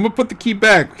 I'm going to put the key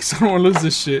back because I don't want to lose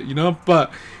this shit, you know.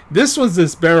 But this was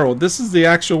this barrel. This is the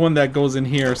actual one that goes in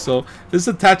here. So this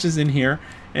attaches in here.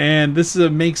 And this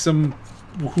makes him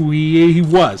who he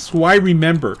was, who I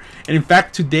remember. And in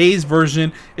fact, today's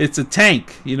version, it's a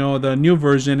tank, you know, the new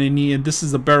version. And this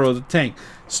is the barrel of the tank.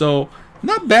 So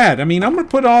not bad. I mean, I'm going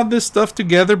to put all this stuff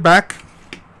together back.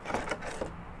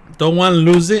 Don't want to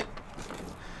lose it,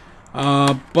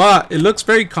 but it looks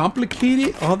very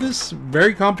complicated. All this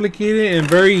very complicated and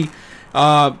very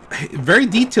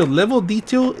detailed. Level of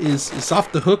detail is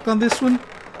off the hook on this one.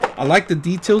 I like the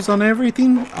details on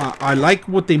everything. I like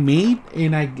what they made,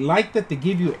 and I like that they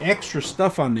give you extra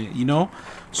stuff on it, you know.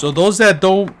 So those that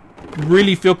don't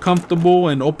really feel comfortable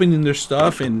in opening their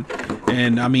stuff, and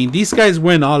I mean, these guys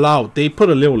went all out. They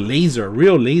put a little laser,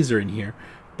 real laser in here.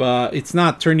 But it's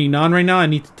not turning on right now. I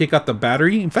need to take out the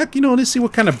battery. In fact, you know, let's see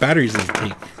what kind of batteries it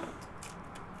take.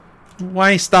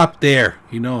 Why stop there?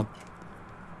 You know,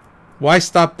 why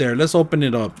stop there? Let's open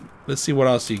it up. Let's see what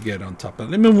else you get on top of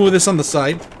it. Let me move this on the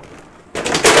side.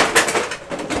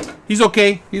 He's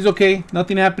okay. He's okay.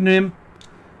 Nothing happened to him.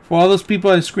 For all those people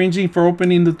that are cringing for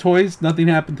opening the toys, nothing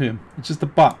happened to him. It's just a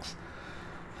box.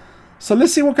 So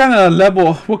let's see what kind of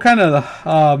level, what kind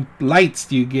of lights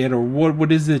do you get, or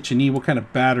what is it you need, what kind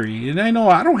of battery. And I know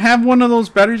I don't have one of those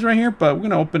batteries right here, but we're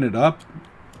going to open it up.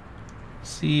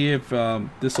 See if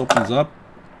this opens up.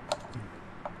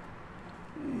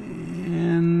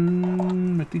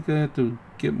 And I think I have to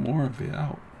get more of it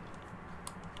out.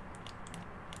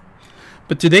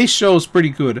 But today's show is pretty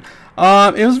good.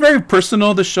 It was very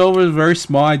personal. The show was very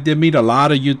small. I did meet a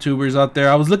lot of YouTubers out there.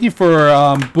 I was looking for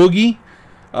Boogie.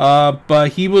 But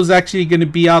he was actually going to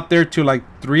be out there till like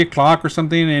 3 o'clock or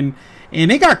something, and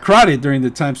it got crowded during the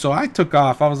time, so I took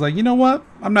off. I was like, you know what?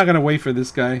 I'm not going to wait for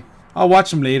this guy. I'll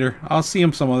watch him later. I'll see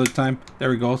him some other time.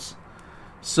 There he goes.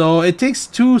 So it takes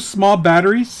 2 small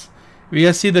batteries. You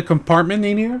guys see the compartment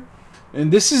in here?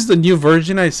 And this is the new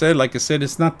version. Like I said,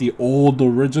 it's not the old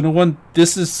original one.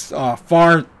 This is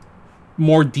far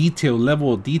more detailed,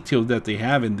 level of detail that they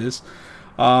have in this.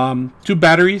 2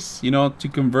 batteries, you know, to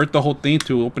convert the whole thing,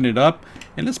 to open it up.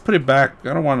 And let's put it back.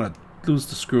 I don't want to lose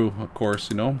the screw, of course,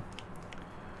 you know.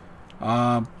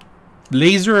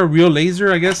 Laser, a real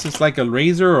laser, I guess. It's like a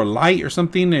laser or light or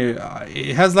something. It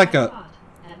has like a...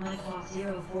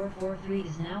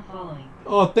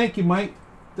 Oh, thank you, Mike.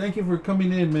 Thank you for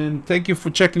coming in, man. Thank you for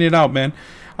checking it out, man.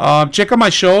 Check out my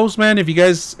shows, man. If you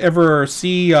guys ever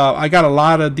see, I got a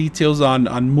lot of details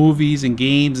on movies and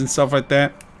games and stuff like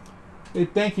that. Hey,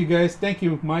 thank you, guys. Thank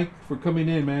you, Mike, for coming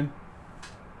in, man.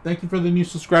 Thank you for the new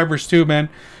subscribers, too, man.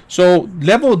 So,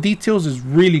 level of details is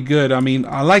really good. I mean,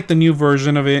 I like the new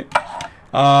version of it.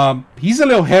 He's a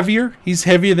little heavier. He's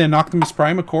heavier than Optimus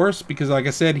Prime, of course, because, like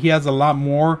I said, he has a lot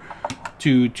more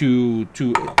and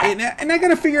I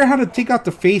gotta figure out how to take out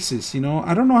the faces, you know.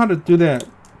 I don't know how to do that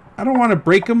I don't want to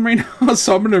break them right now,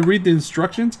 so I'm going to read the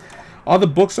instructions. All the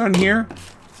books on here.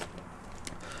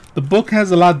 The book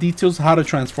has a lot of details how to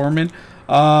transform it.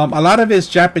 A lot of it is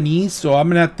Japanese, so I'm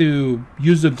going to have to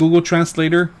use the Google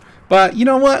Translator. But you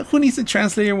know what? Who needs a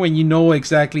translator when you know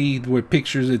exactly with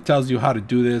pictures it tells you how to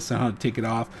do this and how to take it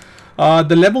off.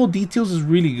 The level of details is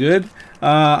really good.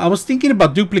 I was thinking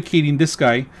about duplicating this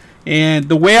guy. And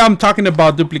the way I'm talking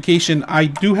about duplication, I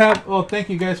do have... Oh, thank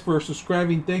you guys for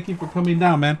subscribing. Thank you for coming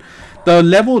down, man. The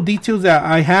level of details that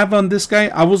I have on this guy,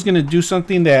 I was going to do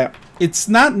something that... It's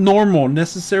not normal,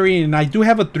 necessary, and I do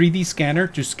have a 3D scanner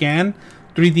to scan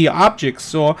 3D objects.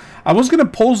 So I was going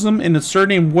to pose them in a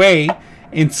certain way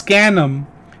and scan them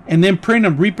and then print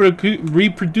them,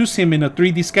 reproduce him in a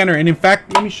 3D scanner. And in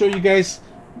fact, let me show you guys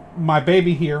my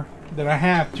baby here that I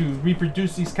have to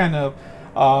reproduce these kind of...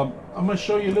 I'm going to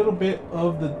show you a little bit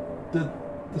of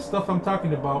the stuff I'm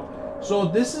talking about. So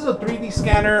this is a 3D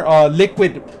scanner,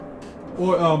 liquid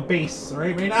or base,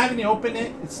 right? Right now I haven't opened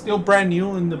it. It's still brand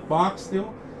new in the box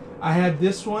still. I have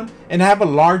this one, and I have a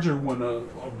larger one,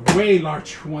 a way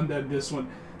larger one than this one,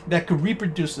 that could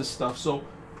reproduce this stuff. So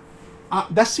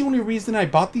that's the only reason I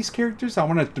bought these characters. I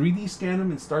want to 3D scan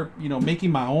them and start, you know,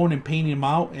 making my own and painting them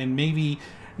out, and maybe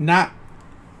not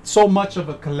so much of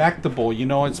a collectible, you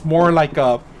know. It's more like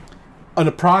a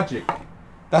project.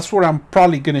 That's what I'm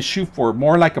probably gonna shoot for,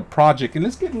 more like a project. And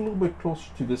let's get a little bit closer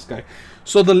to this guy.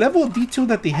 So the level of detail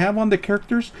that they have on the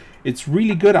characters, it's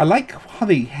really good. I like how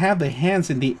they have the hands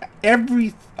and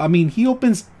I mean, he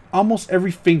opens almost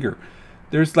every finger.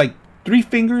 There's like 3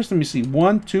 fingers. Let me see,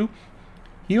 1, 2.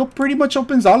 He pretty much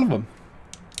opens all of them.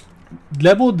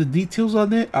 Level of the details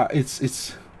on it,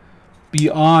 it's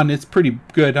beyond. It's pretty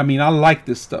good. I mean, I like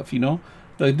this stuff, you know.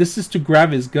 Like, this is to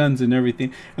grab his guns and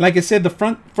everything. And like I said, the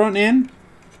front end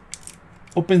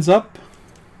opens up.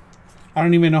 I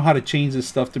don't even know how to change this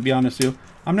stuff, to be honest with you.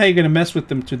 I'm not even gonna mess with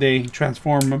them today,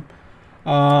 transform them.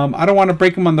 I don't want to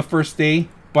break them on the first day,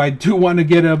 but I do want to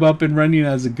get them up and running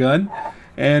as a gun.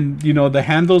 And you know, the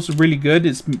handles are really good.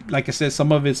 It's like I said,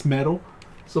 some of it's metal,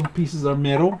 some pieces are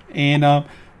metal, and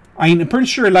I'm pretty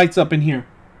sure it lights up in here.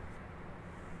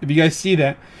 If you guys see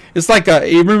that, it's like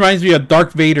it reminds me of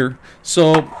Darth Vader.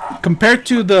 So compared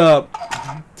to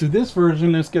this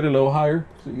version, let's get a little higher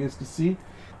so you guys can see.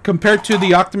 Compared to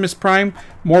the Optimus Prime,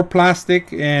 more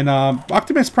plastic, and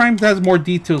Optimus Prime has more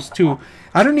details too.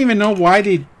 I don't even know why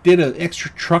they did an extra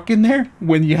truck in there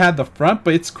when you had the front,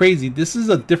 but it's crazy. This is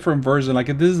a different version. Like,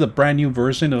 this is a brand new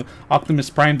version of Optimus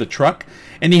Prime, the truck,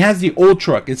 and he has the old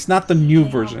truck. It's not the new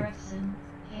version.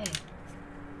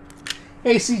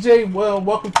 Hey CJ, well,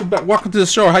 welcome to the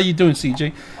show. How you doing,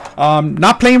 CJ?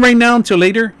 Not playing right now until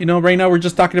later. You know, right now we're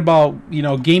just talking about, you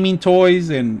know, gaming toys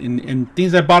and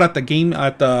things I bought at the gaming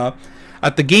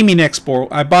expo.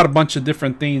 I bought a bunch of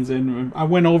different things and I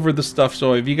went over the stuff.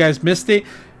 So if you guys missed it,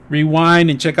 rewind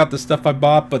and check out the stuff I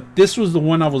bought. But this was the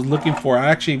one I was looking for. I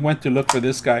actually went to look for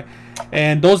this guy.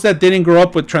 And those that didn't grow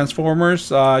up with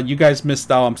Transformers, you guys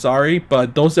missed out. I'm sorry.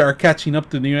 But those that are catching up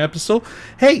to the new episode,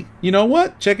 hey, you know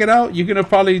what? Check it out. You're going to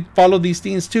probably follow these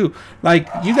things too. Like,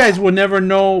 you guys will never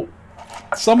know.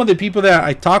 Some of the people that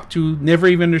I talked to never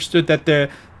even understood that there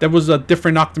was a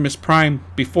different Optimus Prime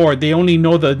before. They only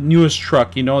know the newest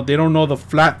truck, you know. They don't know the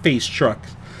flat face truck.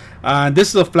 This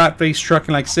is a flat face truck,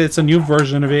 and like I said, it's a new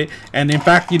version of it. And in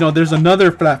fact, you know, there's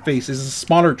another flat face. It's a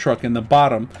smaller truck in the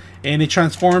bottom, and it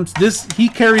transforms. He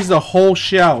carries the whole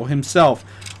shell himself,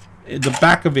 the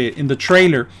back of it in the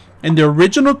trailer. In the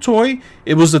original toy,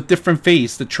 it was a different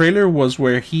face. The trailer was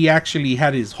where he actually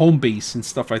had his home base and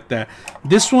stuff like that.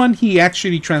 This one, he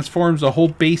actually transforms the whole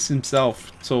base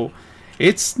himself. So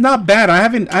it's not bad. I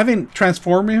haven't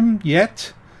transformed him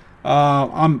yet.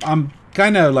 I'm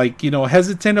kind of like, you know,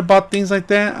 hesitant about things like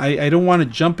that. I don't want to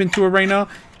jump into it right now.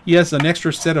 He has an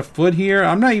extra set of foot here.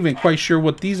 I'm not even quite sure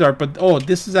what these are, but oh,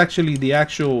 this is actually the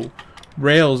actual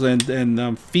rails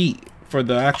and feet for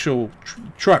the actual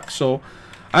truck. So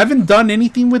I haven't done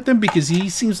anything with him because he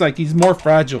seems like he's more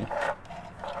fragile.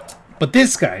 But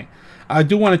this guy, I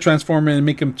do want to transform him and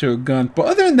make him to a gun. But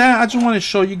other than that, I just want to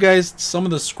show you guys some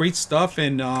of this great stuff.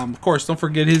 And of course, don't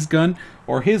forget his gun,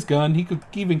 or his gun. He could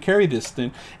even carry this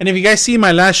thing. And if you guys see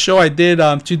my last show I did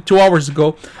 2 hours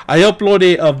ago, I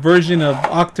uploaded a version of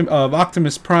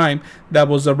Optimus Prime that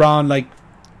was around like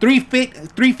 3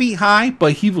 feet high,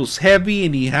 but he was heavy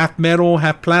and he half metal,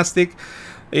 half plastic.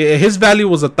 His value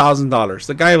was $1,000.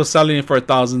 The guy was selling it for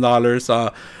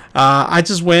 $1,000. I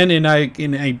just went and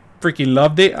I freaking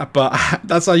loved it, but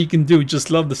that's all you can do,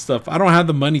 just love the stuff. I don't have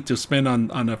the money to spend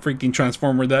on a freaking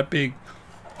transformer that big.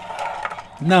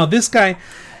 Now this guy,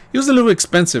 he was a little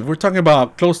expensive. We're talking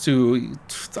about close to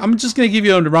I'm just gonna give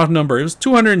you a round number. It was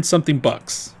 200 and something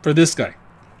bucks for this guy.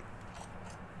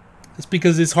 It's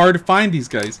because it's hard to find these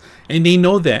guys, and they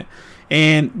know that.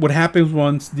 And what happens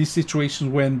once these situations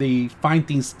when they find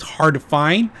things hard to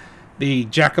find, they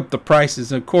jack up the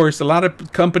prices. And of course, a lot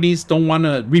of companies don't want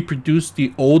to reproduce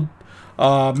the old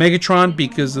Megatron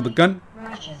because of the gun.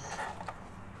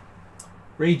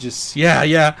 Rages,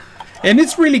 yeah. And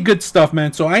it's really good stuff,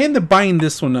 man. So I ended up buying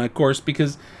this one, of course,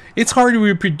 because it's hard to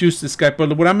reproduce this guy.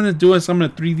 But what I'm going to do is I'm going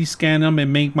to 3D scan them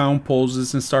and make my own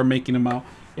poses and start making them out.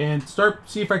 And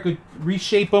see if I could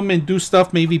reshape them and do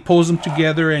stuff, maybe pose them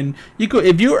together. And you could,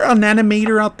 if you're an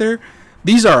animator out there,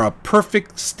 these are a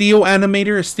perfect steel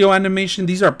animation.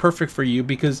 These are perfect for you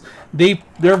because they're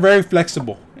very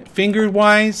flexible, finger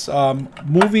wise,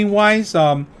 moving wise.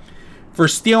 For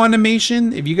steel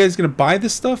animation, if you guys are gonna buy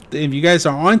this stuff, if you guys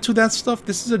are onto that stuff,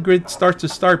 this is a great start to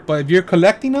start. But if you're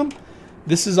collecting them,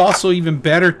 this is also even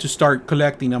better to start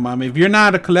collecting them. I mean, if you're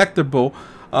not a collectible,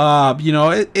 you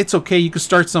know, it's okay. You can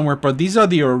start somewhere, but these are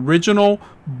the original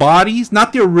bodies,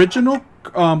 not the original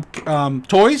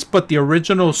toys, but the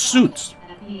original suits.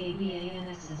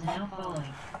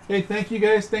 Hey, thank you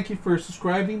guys. Thank you for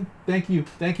subscribing. Thank you,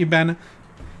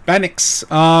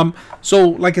 Banix. So,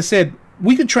 like I said,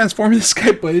 we can transform this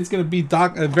guy, but it's gonna be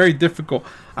very difficult.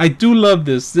 I do love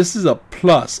this. This is a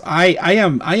plus. I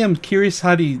am curious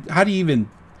how do you even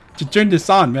to turn this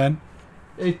on, man.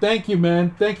 Hey, thank you,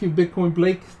 man. Thank you, Bitcoin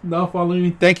Blake. Now following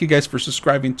me. Thank you guys for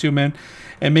subscribing too, man,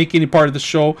 and making it part of the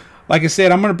show. Like I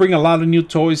said, I'm gonna bring a lot of new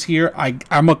toys here.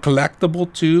 I'm a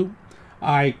collectible too.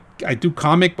 I do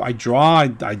comic. I draw.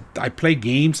 I play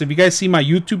games. If you guys see my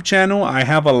YouTube channel, I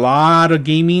have a lot of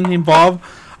gaming involved.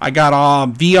 I got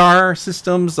VR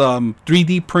systems,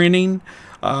 3D printing,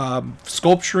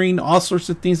 sculpturing, all sorts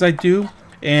of things I do,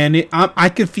 and I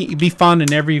can be found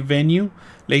in every venue.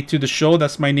 Late to the show,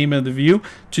 that's my name of the view.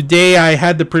 Today I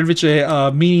had the privilege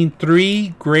of meeting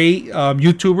 3 great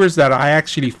YouTubers that I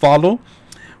actually follow.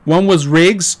 One was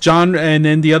Riggs, John, and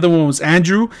then the other one was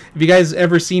Andrew. If you guys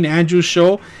ever seen Andrew's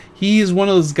show, he is one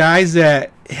of those guys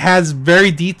that has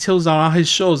very details on all his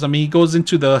shows. I mean, he goes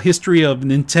into the history of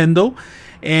Nintendo,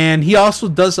 and he also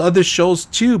does other shows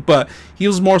too, but he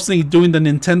was mostly doing the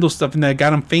Nintendo stuff, and that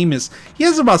got him famous. He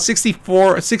has about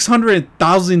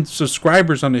 600,000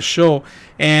 subscribers on his show,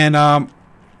 and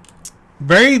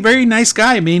very, very nice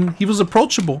guy. I mean, he was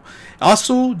approachable.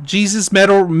 Also, Jesus,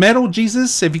 Metal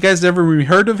Jesus, if you guys ever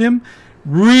heard of him,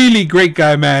 really great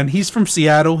guy, man. He's from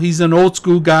Seattle. He's an old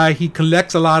school guy. He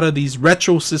collects a lot of these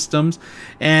retro systems,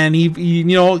 and he you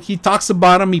know, he talks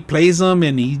about them, he plays them,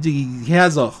 and he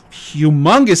has a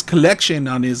humongous collection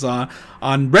on his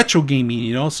on retro gaming,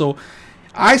 you know. So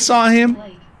I saw him.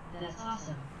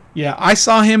 Yeah, I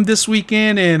saw him this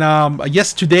weekend, and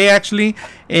today actually,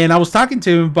 and I was talking to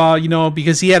him about, you know,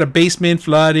 because he had a basement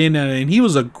flooding, and he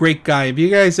was a great guy. If you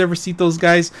guys ever see those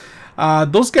guys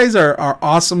are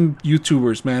awesome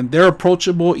YouTubers, man. They're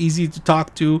approachable, easy to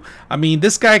talk to. I mean,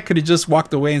 this guy could have just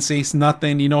walked away and says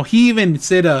nothing. You know, he even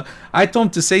said, I told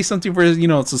him to say something for his, you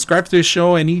know, subscribe to his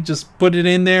show, and he just put it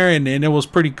in there, and it was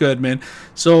pretty good, man.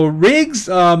 So Riggs,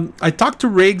 I talked to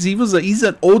Riggs. He's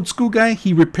an old school guy.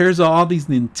 He repairs all these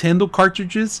Nintendo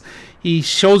cartridges. He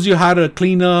shows you how to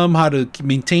clean them, how to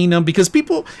maintain them, because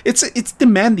people, it's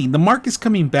demanding. The market's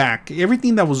coming back.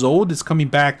 Everything that was old is coming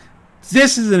back.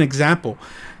 This is an example.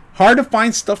 Hard to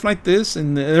find stuff like this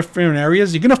in the different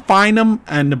areas. You're gonna find them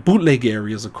in the bootleg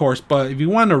areas, of course, but if you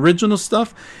want original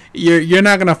stuff, you're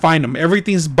not gonna find them.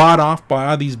 Everything's bought off by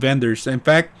all these vendors. In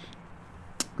fact,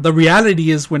 the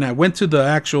reality is, when I went to the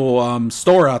actual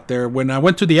store out there, when I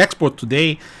went to the Expo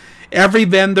today, every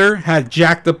vendor had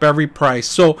jacked up every price.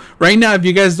 So right now, if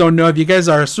you guys don't know, if you guys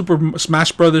are Super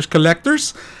Smash Brothers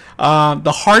collectors,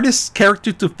 the hardest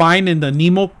character to find in the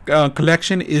Nemo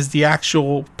collection is the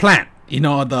actual plant. You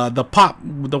know, the pot,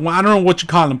 I don't know what you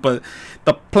call him, but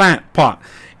the plant pot.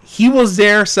 He was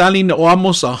there selling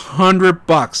almost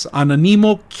 $100 on a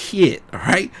Nemo kit,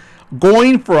 right?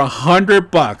 Going for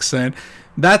 $100, and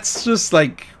that's just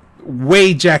like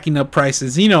way jacking up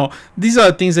prices. You know, these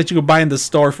are the things that you could buy in the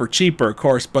store for cheaper, of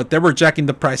course, but they were jacking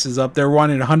the prices up. They were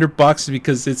wanting $100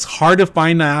 because it's hard to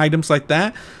find items like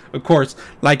that. Of course,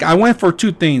 like I went for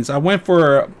 2 things. I went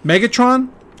for Megatron.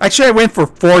 Actually, I went for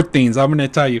 4 things. I'm gonna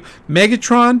tell you: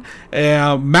 Megatron,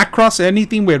 Macross,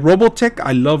 anything with Robotech.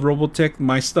 I love Robotech.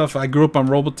 My stuff. I grew up on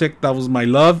Robotech. That was my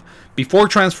love. Before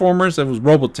Transformers, it was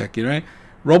Robotech. You know,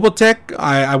 Robotech.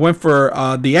 I went for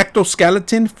the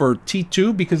Ectoskeleton for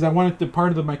T2 because I wanted the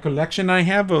part of my collection I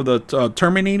have of the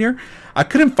Terminator. I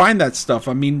couldn't find that stuff.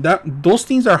 I mean, those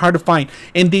things are hard to find,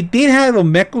 and they did have a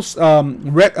Mechos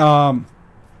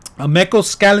a mecha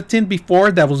skeleton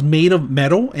before that was made of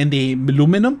metal and the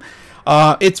aluminum.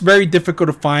 It's very difficult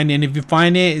to find, and if you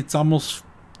find it, it's almost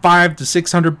 $500 to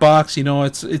 $600. You know,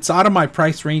 it's out of my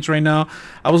price range right now.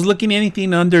 I was looking at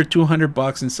anything under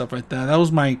 $200 and stuff like that. That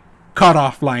was my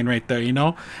cutoff line right there. You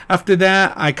know, after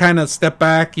that, I kind of step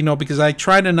back. You know, because I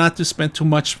try to not to spend too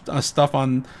much stuff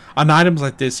on items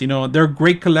like this. You know, they're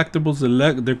great collectibles.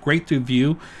 They're great to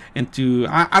view and to.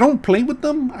 I don't play with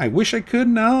them. I wish I could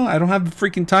now. I don't have the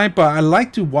freaking time, but I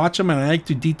like to watch them and I like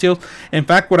to detail. In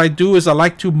fact, what I do is I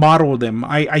like to model them.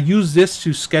 I use this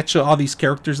to sketch all these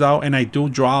characters out, and I do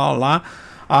draw a lot.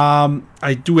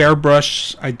 I do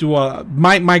airbrush. I do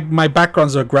my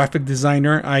background is a graphic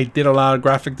designer. I did a lot of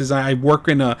graphic design. I work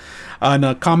in a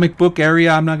comic book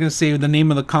area. I'm not gonna say the name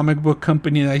of the comic book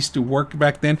company that I used to work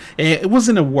back then. It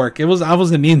wasn't a work. I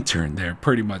was an intern there,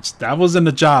 pretty much. That wasn't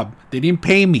a job. They didn't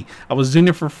pay me. I was doing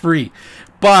it for free,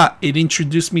 but it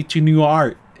introduced me to new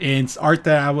art. And it's art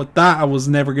that I thought I was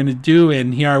never going to do.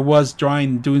 And here I was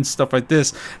drawing, doing stuff like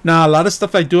this. Now, a lot of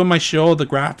stuff I do on my show, the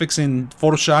graphics and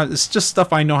Photoshop, it's just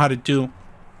stuff I know how to do.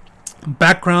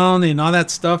 Background and all that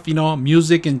stuff, you know,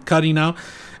 music and cutting out.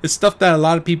 It's stuff that a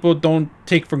lot of people don't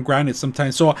take for granted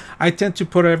sometimes. So I tend to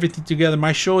put everything together.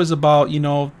 My show is about, you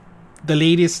know, the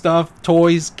latest stuff,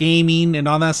 toys, gaming, and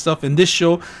all that stuff. In this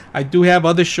show, I do have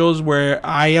other shows where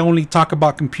I only talk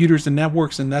about computers and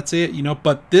networks, and that's it, you know.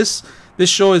 But this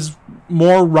show is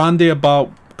more rounded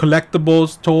about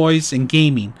collectibles, toys, and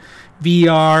gaming,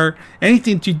 VR,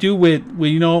 anything to do with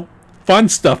you know, fun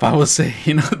stuff. I would say,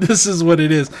 you know, this is what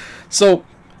it is. So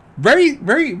very,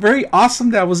 very, very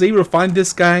awesome that I was able to find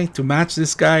this guy to match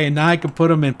this guy, and now I can put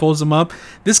him and pose him up.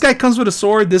 This guy comes with a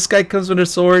sword. This guy comes with a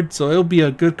sword, so it'll be a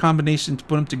good combination to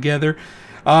put them together.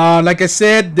 Like I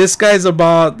said, this guy's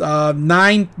about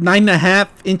 9.5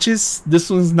 inches. This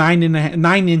one's 9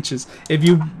 inches. If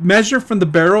you measure from the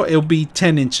barrel, it'll be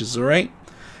 10 inches. All right,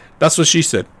 that's what she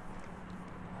said.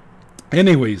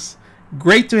 Anyways,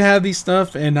 great to have these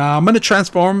stuff, and I'm gonna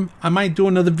transform. I might do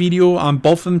another video on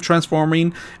both of them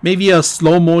transforming, maybe a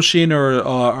slow motion or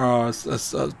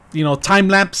you know, time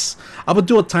lapse. I would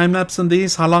do a time lapse on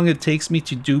these, how long it takes me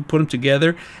to put them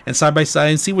together and side by side,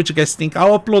 and see what you guys think.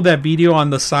 I'll upload that video on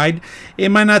the side. It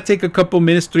might not take a couple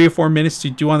minutes, 3 or 4 minutes to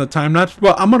do on the time lapse,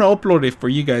 but I'm gonna upload it for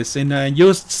you guys, and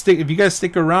you'll stick if you guys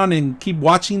stick around and keep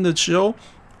watching the show.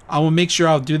 I will make sure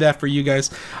I'll do that for you guys.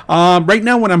 Right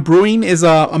now, what I'm brewing is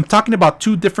I'm talking about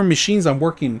 2 different machines I'm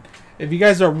working. If you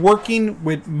guys are working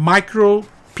with micro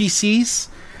PCs,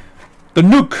 the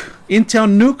Nuke, Intel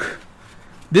Nuke,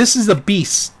 this is a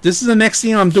beast. This is the next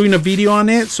thing I'm doing a video on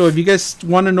it. So if you guys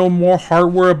want to know more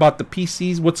hardware about the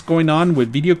PCs, what's going on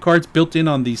with video cards built in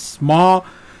on these small,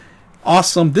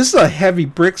 awesome. This is a heavy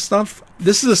brick stuff.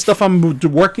 This is the stuff I'm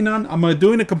working on. I'm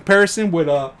doing a comparison with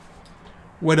a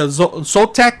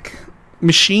Zotac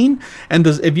machine, and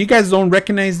if you guys don't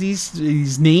recognize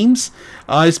these names,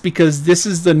 it's because this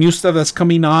is the new stuff that's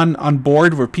coming on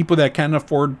board for people that can't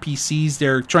afford PCs.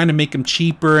 They're trying to make them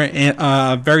cheaper and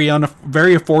very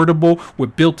affordable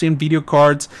with built-in video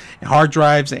cards, hard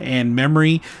drives, and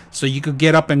memory, so you could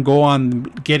get up and go on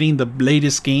getting the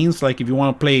latest games. Like if you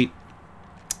want to play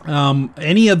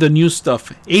any of the new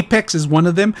stuff, Apex is one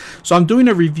of them. So I'm doing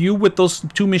a review with those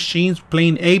 2 machines,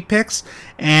 playing Apex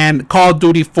and Call of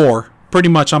Duty 4, pretty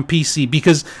much on PC,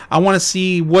 because I want to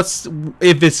see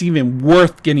if it's even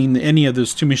worth getting any of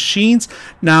those 2 machines.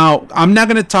 Now I'm not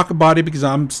going to talk about it because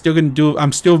I'm still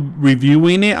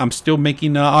reviewing it. I'm still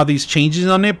making all these changes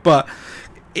on it, but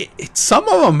some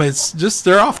of them, it's just,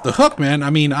 they're off the hook, man. I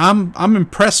mean, I'm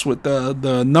impressed with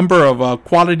the number of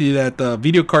quality that the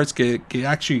video cards can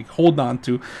actually hold on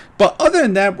to. But other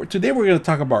than that, today we're going to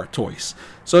talk about toys.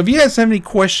 So if you guys have any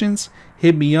questions,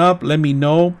 hit me up, let me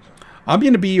know. I'm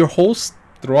going to be your host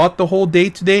throughout the whole day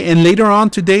today, and later on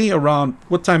today, around,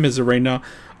 what time is it right now?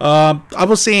 I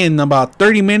was saying in about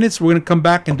 30 minutes, we're going to come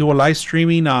back and do a live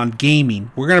streaming on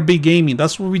gaming. We're going to be gaming.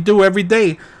 That's what we do every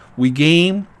day. We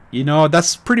game. You know,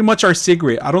 that's pretty much our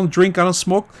cigarette. I don't drink, I don't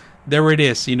smoke. There it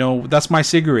is. You know, that's my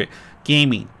cigarette.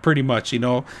 Gaming, pretty much, you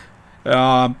know.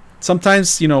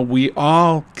 Sometimes, you know, we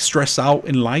all stress out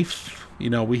in life. You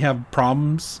know, we have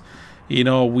problems. You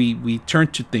know, we turn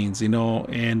to things, you know,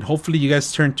 and hopefully you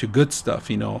guys turn to good stuff,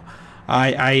 you know.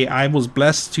 I was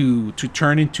blessed to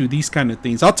turn into these kind of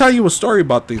things. I'll tell you a story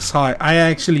about this. How I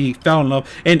actually fell in love.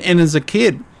 And as a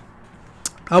kid,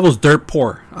 I was dirt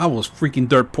poor. I was freaking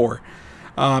dirt poor.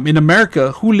 In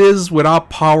America, who lives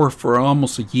without power for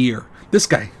almost a year? This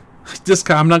guy,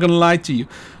 I'm not gonna lie to you.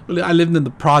 I lived in the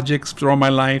projects throughout my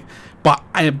life, but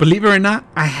believe it or not,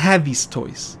 I had these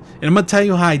toys. And I'm gonna tell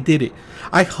you how I did it.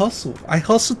 I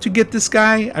hustled to get this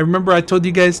guy. I remember I told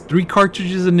you guys 3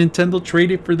 cartridges of Nintendo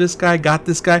traded for this guy, got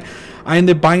this guy. I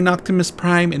ended up buying Optimus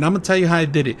Prime, and I'm gonna tell you how I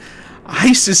did it. I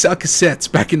used to sell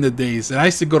cassettes back in the days, and I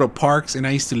used to go to parks, and I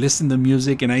used to listen to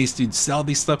music, and I used to sell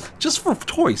these stuff just for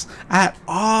toys. I had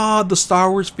all the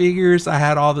Star Wars figures, I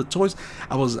had all the toys.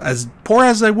 I was as poor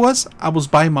as I was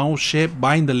buying my own shit,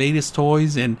 buying the latest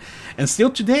toys, and still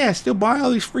today I still buy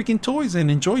all these freaking toys and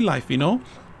enjoy life, you know?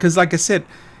 Because like I said,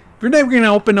 you're never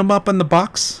gonna open them up in the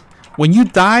box. When you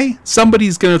die,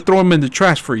 somebody's gonna throw them in the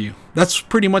trash for you. That's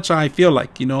pretty much how I feel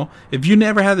like, you know. If you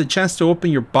never had the chance to open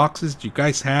your boxes, you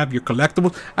guys have your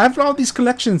collectibles. I have all these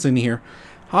collections in here.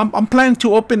 I'm planning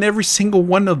to open every single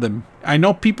one of them. I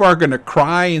know people are gonna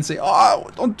cry and say, "Oh,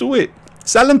 don't do it.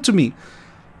 Sell them to me."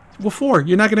 What for?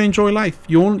 You're not gonna enjoy life.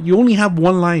 You only have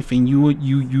one life, and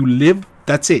you live.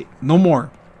 That's it. No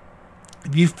more.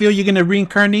 If you feel you're gonna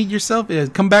reincarnate yourself,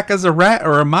 come back as a rat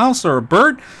or a mouse or a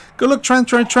bird, go look, try and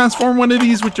transform one of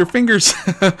these with your fingers.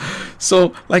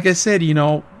 So, like I said, you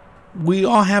know, we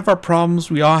all have our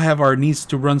problems. We all have our needs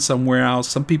to run somewhere else.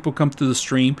 Some people come to the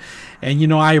stream, and you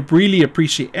know, I really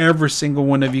appreciate every single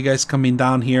one of you guys coming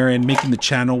down here and making the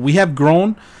channel. We have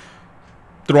grown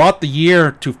throughout the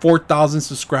year to 4,000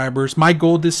 subscribers. My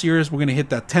goal this year is we're going to hit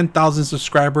that 10,000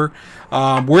 subscriber.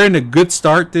 We're in a good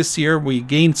start this year. We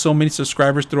gained so many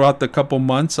subscribers throughout the couple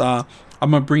months. I'm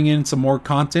going to bring in some more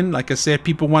content. Like I said,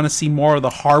 people want to see more of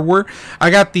the hardware. I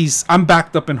got these. I'm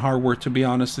backed up in hardware, to be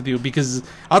honest with you, because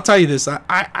I'll tell you this.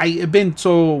 I've been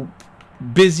so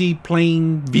busy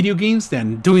playing video games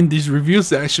than doing these reviews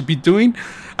that I should be doing.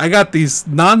 I got these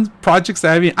non-projects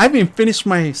that I haven't finished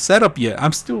my setup yet.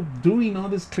 I'm still doing all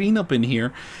this cleanup in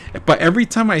here, but every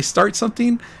time I start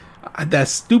something, that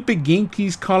stupid game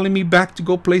keeps calling me back to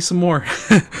go play some more.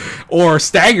 Or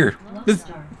Stagger. Love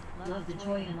the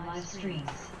joy in live streams.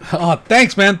 Oh,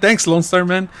 thanks, man. Thanks, Lone Star,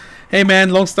 man. Hey,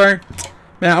 man, Lone Star.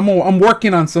 Man, I'm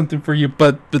working on something for you,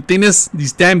 but the thing is,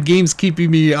 these damn games keeping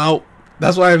me out.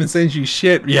 That's why I haven't sent you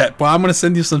shit yet, but I'm going to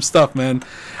send you some stuff, man.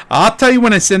 I'll tell you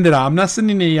when I send it out. I'm not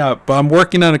sending it out, but I'm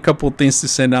working on a couple of things to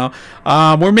send out.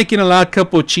 We're making a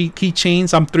couple of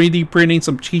keychains. I'm 3D printing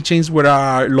some keychains with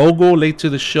our logo late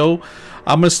to the show.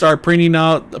 I'm going to start printing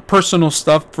out personal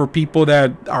stuff for people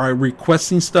that are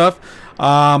requesting stuff.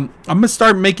 I'm going to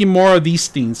start making more of these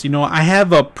things. You know, I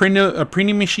have a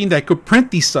printing machine that could print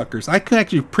these suckers. I could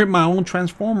actually print my own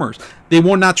Transformers. They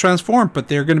will not transform, but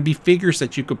they're going to be figures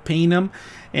that you could paint them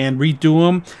and redo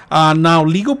them. Now,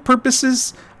 legal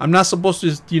purposes, I'm not supposed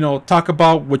to, you know, talk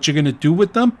about what you're going to do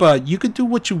with them, but you could do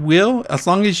what you will as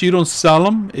long as you don't sell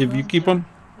them. If you keep them,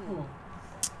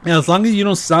 yeah, as long as you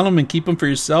don't sell them and keep them for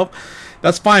yourself,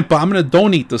 that's fine. But I'm going to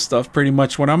donate the stuff pretty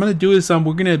much. What I'm going to do is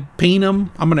we're going to paint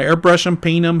them. I'm going to airbrush them,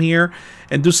 paint them here,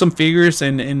 and do some figures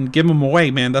and give them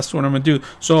away, man. That's what I'm going to do.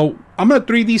 So I'm going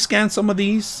to 3D scan some of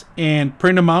these and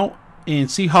print them out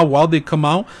and see how well they come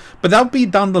out. But that'll be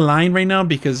down the line right now,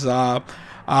 because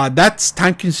that's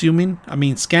time consuming. I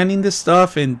mean, scanning this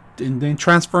stuff and then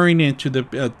transferring it into the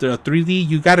 3D,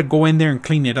 you got to go in there and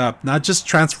clean it up, not just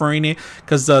transferring it,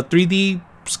 because the 3D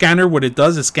scanner, what it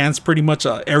does, it scans pretty much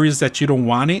areas that you don't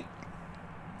want it,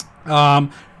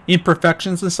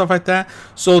 imperfections and stuff like that.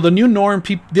 So the new norm,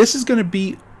 this is going to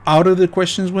be out of the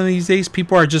questions one of these days.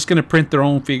 People are just going to print their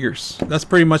own figures. That's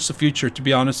pretty much the future, to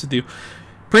be honest with you.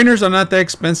 Printers are not that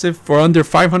expensive. For under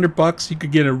 $500 you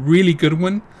could get a really good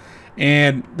one.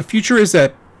 And the future is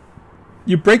that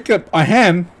you break up a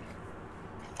hand,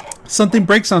 something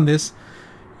breaks on this,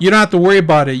 you don't have to worry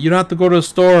about it. You don't have to go to a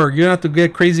store. You don't have to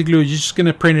get crazy glue. You're just going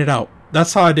to print it out.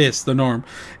 That's how it is, the norm.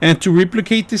 And to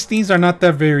replicate these things are not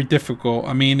that very difficult.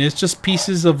 I mean, it's just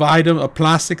pieces of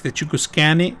plastic that you could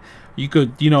scan it. You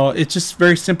could, you know, it's just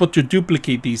very simple to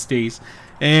duplicate these days.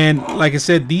 And like I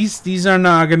said, these are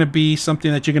not going to be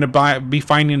something that you're going to be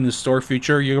finding in the store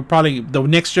future. You're probably, the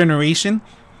next generation,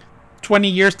 20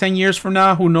 years, 10 years from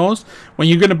now, who knows, when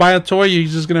you're going to buy a toy, you're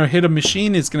just going to hit a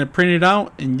machine, it's going to print it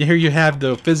out, and here you have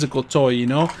the physical toy, you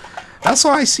know. That's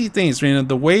how I see things, you know.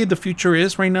 The way the future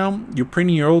is right now, you're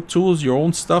printing your own tools, your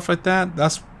own stuff like that.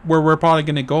 That's where we're probably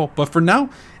going to go. But for now,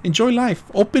 enjoy life.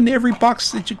 Open every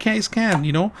box that you guys can,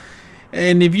 you know.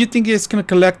 And if you think it's going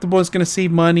to collectible, it's going to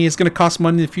save money, it's going to cost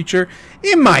money in the future,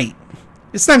 it might.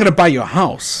 It's not going to buy you a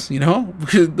house, you know.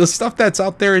 The stuff that's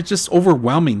out there is just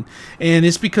overwhelming. And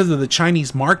it's because of the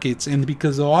Chinese markets and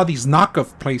because of all these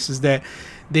knockoff places that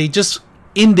they just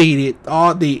inundated.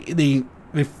 They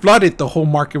flooded the whole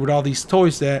market with all these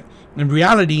toys that, in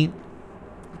reality,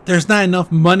 there's not enough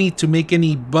money to make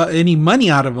any money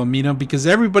out of them, you know. Because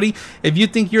everybody, if you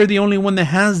think you're the only one that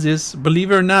has this,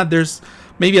 believe it or not, there's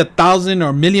maybe 1,000 or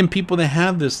a million people that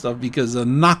have this stuff because of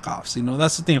knockoffs. You know,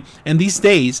 that's the thing. And these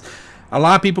days, a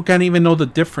lot of people can't even know the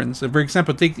difference. For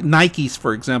example, take Nikes,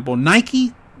 for example.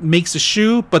 Nike makes a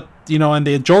shoe, but, you know, and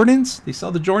the Jordans, they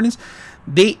sell the Jordans.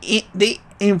 They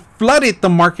flooded the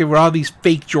market with all these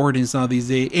fake Jordans now these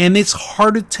days, and it's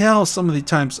hard to tell some of the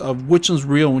times of which one's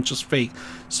real and which is fake.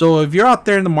 So if you're out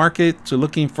there in the market to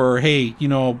looking for, hey, you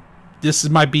know, this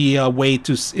might be a way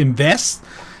to invest,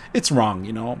 it's wrong.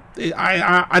 You know,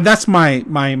 I that's my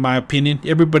opinion.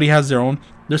 Everybody has their own.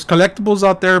 There's collectibles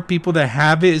out there. People that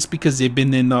have it, it's because they've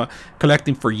been in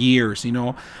collecting for years. You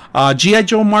know, GI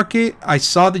Joe market. I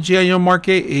saw the GI Joe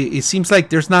market. It seems like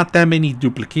there's not that many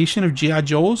duplication of GI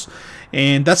Joes,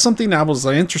 and that's something that I was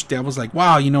interested. I was like,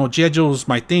 wow, you know, GI Joe was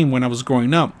my thing when I was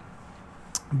growing up.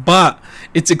 But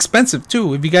it's expensive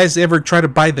too. If you guys ever try to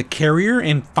buy the carrier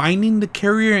and finding the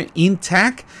carrier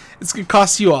intact, it's gonna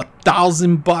cost you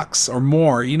 $1,000 or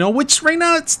more. You know, which right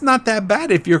now it's not that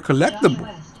bad if you're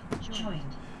collectible.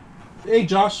 Hey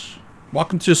Josh,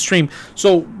 welcome to the stream.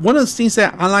 So one of the things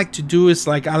that I like to do is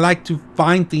like I like to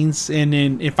find things, and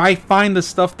then if I find the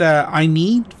stuff that I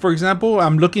need, for example,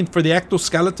 I'm looking for the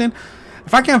ectoskeleton.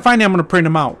 If I can't find it, I'm gonna print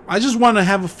them out. I just want to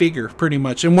have a figure, pretty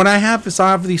much. And what I have is I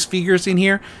have these figures in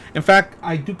here. In fact,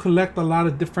 I do collect a lot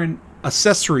of different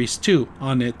accessories too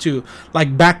on it too,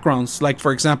 like backgrounds. Like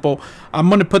for example, I'm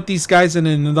gonna put these guys in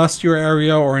an industrial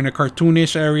area or in a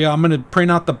cartoonish area. I'm gonna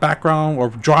print out the background or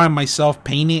draw it myself,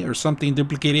 paint it or something,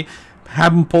 duplicate it,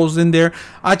 have them posed in there.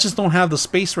 I just don't have the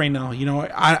space right now. You know,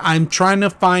 I'm trying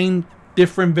to find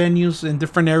different venues and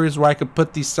different areas where I could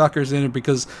put these suckers in it,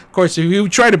 because of course if you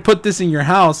try to put this in your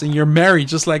house and you're married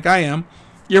just like I am,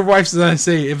 your wife's gonna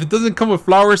say if it doesn't come with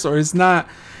flowers or it's not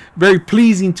very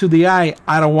pleasing to the eye,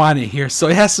 I don't want it here. So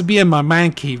it has to be in my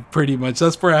man cave, pretty much.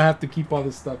 That's where I have to keep all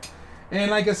this stuff. And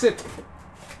like I said,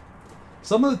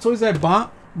 some of the toys I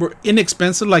bought were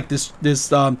inexpensive, like this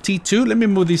T2. Let me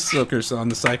move these suckers on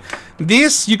the side.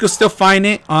 This you can still find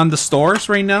it on the stores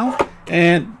right now,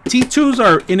 and T2s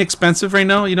are inexpensive right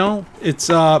now. You know, it's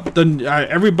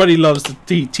everybody loves the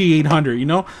T800. You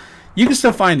know, you can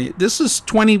still find it. This is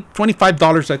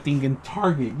 $25 I think in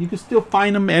Target. You can still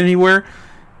find them anywhere.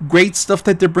 Great stuff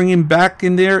that they're bringing back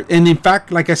in there, and in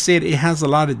fact, like I said, it has a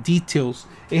lot of details.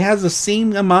 It has the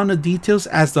same amount of details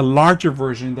as the larger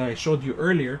version that I showed you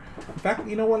earlier. In fact,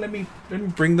 you know what? Let me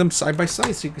bring them side by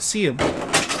side so you can see them.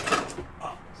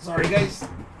 Oh, sorry, guys.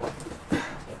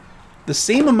 The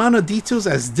same amount of details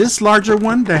as this larger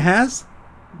one that has.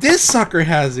 This sucker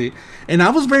has it, and I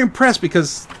was very impressed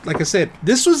because, like I said,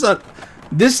 this is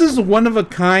a one of a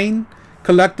kind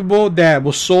collectible that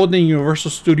was sold in Universal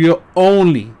Studio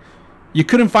only. You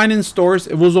couldn't find it in stores.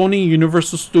 It was only in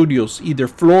Universal Studios, either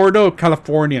Florida or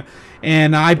California.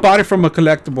 And I bought it from a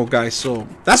collectible guy. So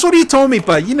that's what he told me,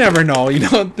 but you never know. You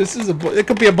know, it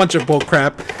could be a bunch of bull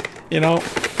crap. You know,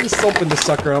 just open the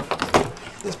sucker up.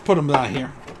 Let's put him out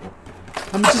here.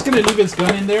 I'm just gonna leave his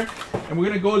gun in there, and we're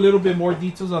gonna go a little bit more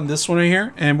details on this one right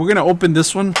here, and we're gonna open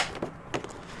this one.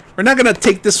 We're not gonna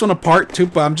take this one apart too,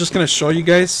 but I'm just gonna show you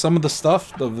guys some of the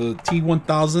stuff of the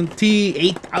T1000,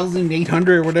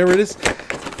 T8800, whatever it is.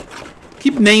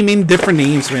 Keep naming different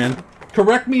names, man.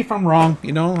 Correct me if I'm wrong.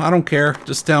 You know, I don't care.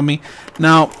 Just tell me.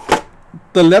 Now,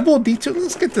 the level of detail.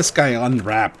 Let's get this guy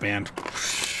unwrapped, man.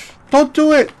 Don't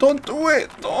do it. Don't do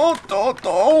it.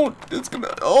 Don't. It's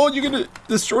gonna. Oh, you're gonna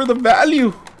destroy the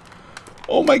value.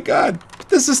 Oh my God.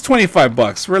 This is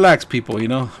 $25. Relax, people. You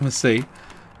know, I'm gonna say.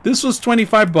 This was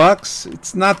 $25.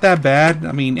 It's not that bad.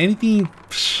 I mean, anything,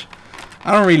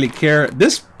 I don't really care.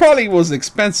 This probably was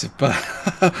expensive, but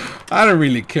I don't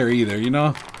really care either, you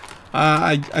know.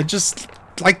 I just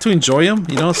like to enjoy them,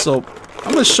 you know. So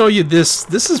I'm going to show you this.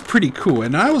 This is pretty cool,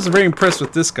 and I was very impressed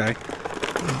with this guy.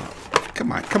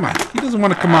 Come on. He doesn't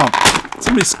want to come out.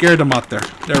 Somebody scared him out there.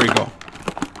 There we go.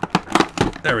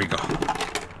 There we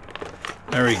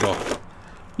go.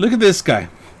 Look at this guy.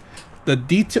 The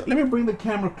detail. Let me bring the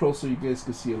camera close so you guys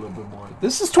can see a little bit more.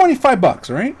 This is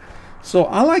 $25, right? So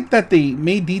I like that they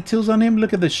made details on him.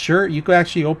 Look at the shirt. You could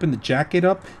actually open the jacket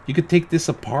up. You could take this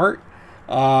apart.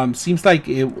 Seems like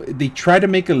they tried to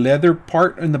make a leather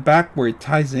part in the back where it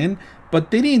ties in,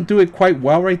 but they didn't do it quite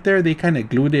well right there. They kind of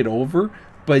glued it over,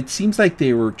 but it seems like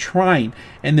they were trying.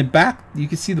 And the back, you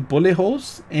can see the bullet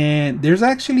holes, and there's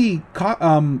actually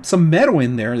some metal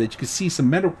in there that you can see, some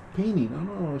metal painting. I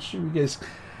don't know. I'll show you guys.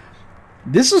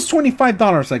 This is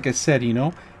 $25, like I said, you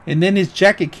know. And then his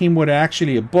jacket came with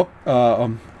actually a book,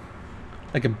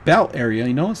 like a belt area,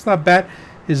 you know. It's not bad.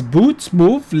 His boots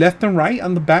move left and right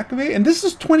on the back of it. And this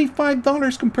is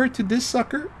 $25 compared to this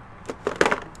sucker.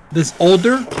 This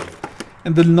older.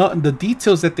 And the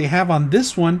details that they have on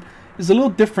this one is a little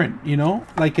different, you know.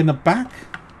 Like in the back,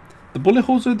 the bullet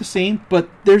holes are the same, but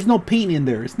there's no paint in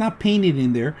there. It's not painted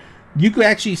in there. You could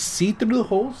actually see through the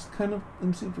holes, kind of. Let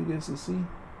me see if you guys can see.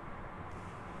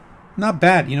 Not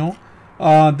bad, you know.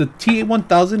 The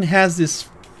TA1000 has this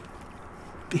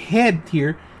head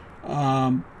here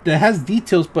that has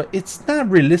details, but it's not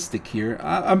realistic here.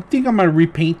 I think I'm gonna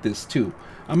repaint this too.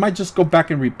 I might just go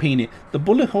back and repaint it. The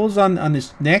bullet holes on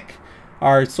his neck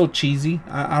are so cheesy.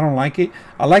 I don't like it.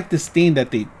 I like this thing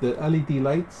that the LED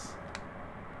lights,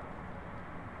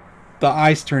 the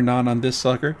eyes turned on this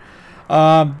sucker.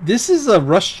 This is a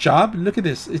rush job. Look at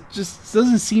this. It just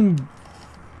doesn't seem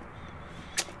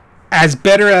as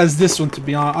better as this one, to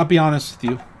be honest. I'll be honest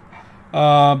with you.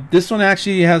 This one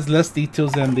actually has less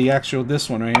details than the actual this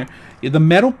one right here. The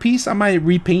metal piece, I might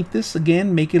repaint this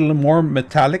again, make it a little more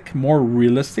metallic, more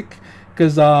realistic,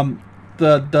 because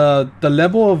the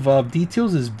level of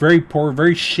details is very poor,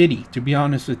 very shitty, to be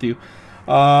honest with you.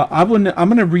 I'm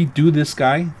gonna redo this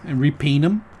guy and repaint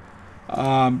him,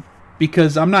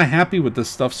 because I'm not happy with this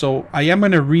stuff. So I am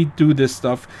gonna redo this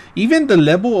stuff. Even the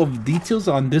level of details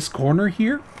on this corner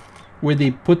here, where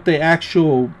they put the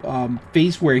actual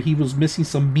face where he was missing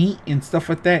some meat and stuff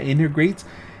like that, integrates,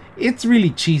 it's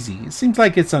really cheesy. It seems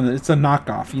like it's a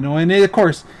knockoff, you know. And of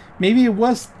course, maybe it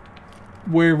was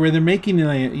where they're making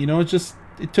it, you know. It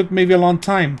took maybe a long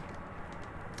time,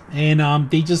 and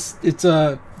it's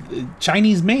a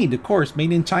Chinese made, of course,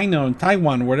 made in China and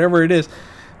Taiwan, whatever it is.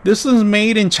 This is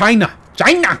made in China.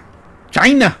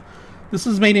 This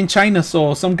is made in China.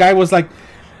 So some guy was like,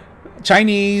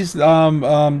 Chinese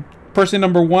person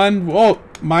number one, oh,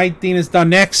 my thing is done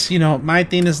next, you know, my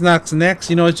thing is next,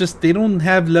 you know. It's just they don't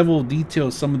have level of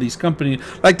detail. Some of these companies,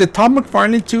 like the Tom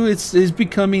McFarlane too, it's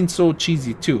becoming so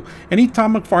cheesy too. Any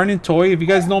Tom McFarlane toy, if you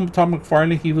guys know Tom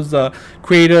McFarlane, he was the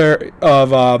creator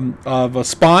of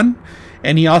Spawn,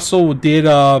 and he also did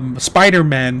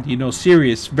Spider-Man, you know,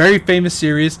 series, very famous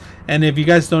series. And if you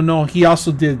guys don't know, he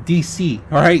also did DC.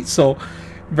 All right, so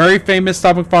very famous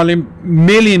Tom McFarlane,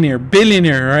 millionaire,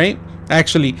 billionaire, right?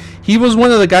 Actually, he was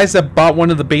one of the guys that bought one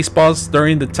of the baseballs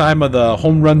during the time of the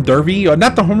home run derby, or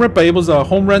not the home run, but it was a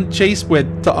home run chase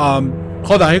with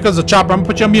hold on, here comes the chopper. I'm gonna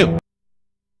put you on mute.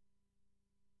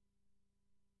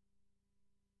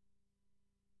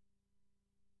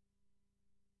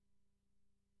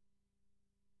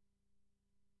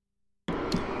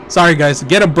 Sorry guys,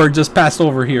 get a bird just passed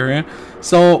over here, eh?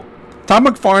 So Tom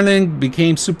McFarlane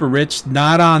became super rich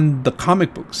not on the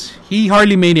comic books. He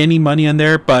hardly made any money on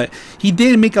there, but he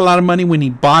did make a lot of money when he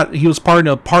was part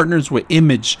of partners with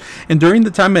Image. And during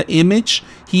the time of Image,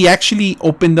 he actually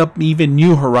opened up even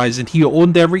new horizon. He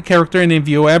owned every character, and if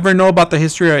you ever know about the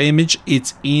history of Image,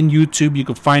 it's in YouTube. You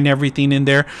can find everything in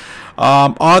there.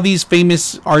 All these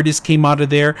famous artists came out of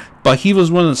there, but he was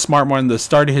one of the smart ones that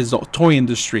started his toy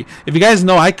industry. If you guys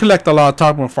know, I collect a lot of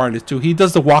Tom McFarlane too. He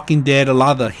does the Walking Dead, a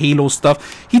lot of the Halo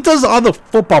stuff. He does all the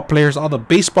football players, all the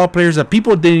baseball players that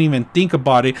people didn't even think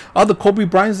about it. All the Kobe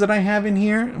Bryants that I have in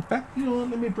here. In fact, you know what?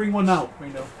 Let me bring one out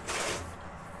right now.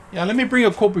 Yeah, let me bring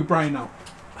a Kobe Bryant out.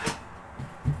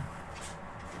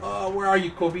 Where are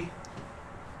you, Kobe?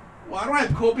 Well, I don't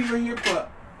have Kobe right here, but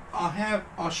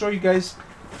I'll show you guys.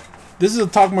 This is a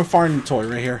Tom McFarlane toy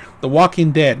right here, The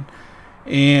Walking Dead,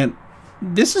 and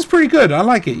this is pretty good. I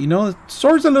like it. You know, the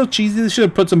sword's a little cheesy. They should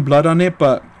have put some blood on it,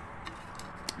 but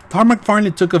Tom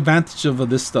McFarlane took advantage of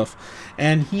this stuff,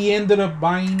 and he ended up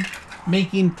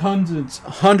making tons,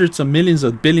 hundreds of millions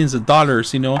of billions of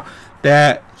dollars. You know,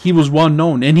 that he was well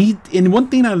known, and one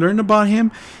thing I learned about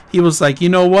him, he was like, you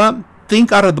know what?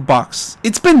 Think out of the box.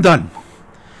 It's been done.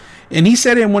 And he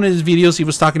said in one of his videos, he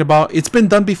was talking about, it's been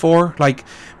done before. Like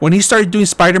when he started doing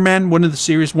Spider-Man, one of the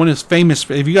series, one of his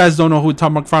famous, if you guys don't know who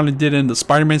Tom McFarlane did in the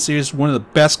Spider-Man series, one of the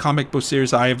best comic book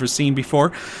series I ever seen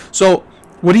before. So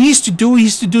what he used to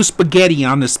do spaghetti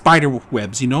on the spider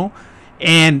webs, you know,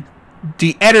 and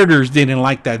the editors didn't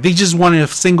like that. They just wanted a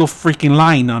single freaking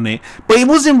line on it, but it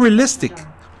wasn't realistic.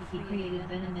 He created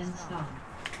Venom and Spawn.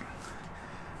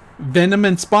 Venom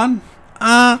and Spawn?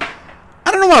 I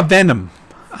don't know about Venom.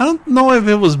 I don't know if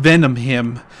it was Venom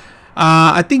him.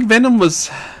 I think Venom was...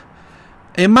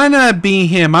 It might not be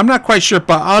him. I'm not quite sure,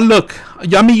 but I'll look.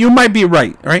 I mean, you might be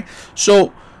right, right? So,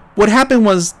 what happened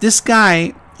was this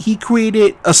guy, he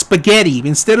created a spaghetti.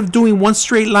 Instead of doing one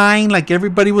straight line like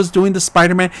everybody was doing the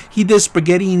Spider-Man, he did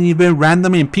spaghetti and he went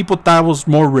random, and people thought it was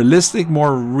more realistic,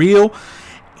 more real.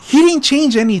 He didn't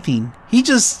change anything. He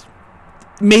just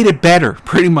made it better,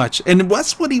 pretty much. And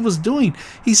that's what he was doing.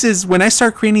 He says, when I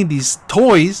start creating these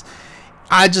toys,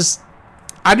 I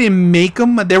didn't make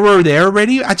them. They were there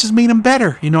already. I just made them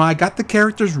better. You know, I got the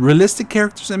characters, realistic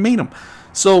characters, and made them.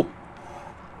 So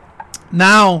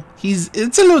now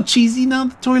it's a little cheesy now.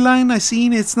 The toy line I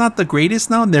seen, it's not the greatest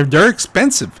now. They're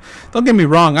expensive. Don't get me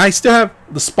wrong. I still have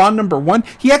the Spawn #1.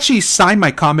 He actually signed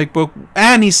my comic book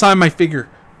and he signed my figure,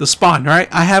 the Spawn. Right,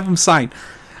 I have him signed.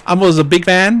 I was a big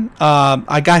fan.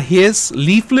 I got his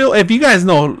Leafville. If you guys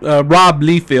know Rob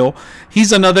Leafville,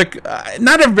 he's another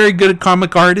not a very good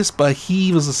comic artist, but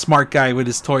he was a smart guy with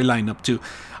his toy lineup too.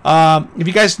 If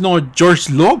you guys know George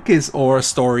Lucas or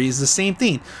story, is the same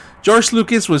thing. George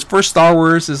Lucas was for Star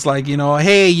Wars. Is like, you know,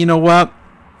 hey, you know what?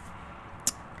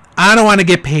 I don't want to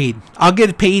get paid. I'll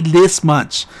get paid this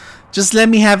much. Just let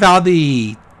me have all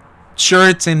the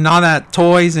shirts and all that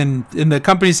toys, and the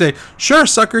company say, sure,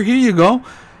 sucker, here you go.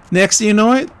 Next thing you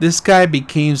know it, this guy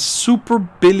became super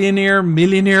billionaire,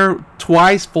 millionaire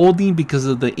twice folding because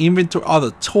of the inventory, all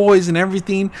the toys and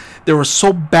everything. They were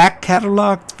so back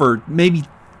cataloged for maybe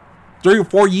 3 or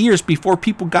 4 years before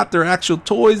people got their actual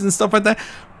toys and stuff like that.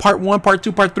 Part 1, Part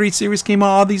 2, Part 3 series came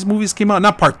out. All these movies came out.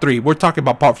 Not Part 3. We're talking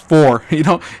about Part 4, you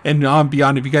know, and on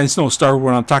beyond. If you guys know Star Wars,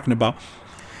 what I'm talking about.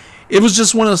 It was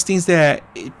just one of those things that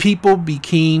people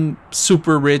became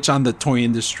super rich on the toy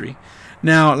industry.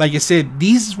 Now, like I said,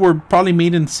 these were probably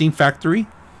made in the same factory.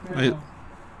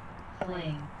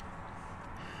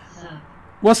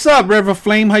 What's up, Rev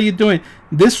Flame? How you doing?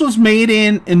 This was made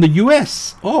in the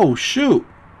U.S. Oh, shoot.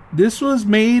 This was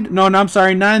made... No, I'm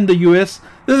sorry. Not in the U.S.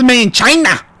 This is made in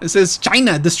China. It says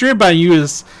China. Distributed by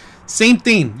U.S. Same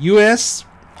thing. U.S.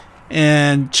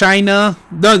 and China.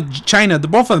 China. The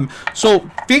both of them. So,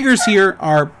 figures here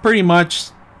are pretty much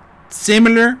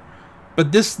similar.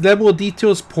 But this level of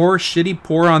detail is poor. Shitty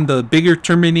poor on the bigger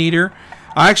Terminator.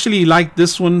 I actually like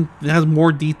this one. It has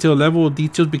more detail, level of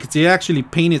details, because they actually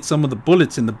painted some of the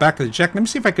bullets in the back of the jacket. Let me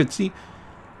see if I could see.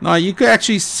 No, you could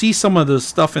actually see some of the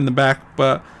stuff in the back,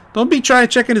 but don't be trying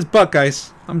to check in his butt,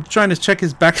 guys. I'm trying to check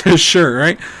his back of his shirt,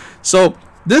 right? So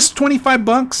this 25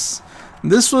 bucks.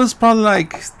 This was probably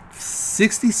like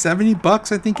 60, 70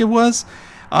 bucks, I think it was.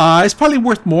 It's probably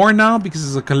worth more now because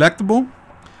it's a collectible.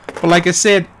 But like I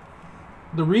said,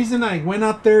 the reason I went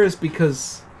out there is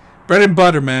because bread and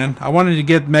butter, man. I wanted to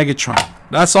get Megatron.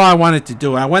 That's all I wanted to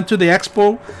do. I went to the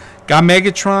Expo, got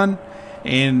Megatron,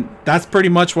 and that's pretty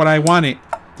much what I wanted.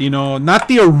 You know, not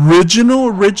the original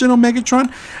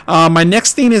Megatron. My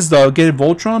next thing is to get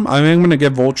Voltron. I am gonna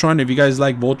get Voltron. If you guys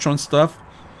like Voltron stuff,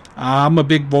 I'm a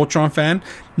big Voltron fan.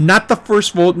 Not the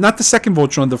second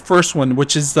Voltron, the first one,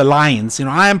 which is the Lions. You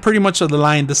know, I am pretty much of the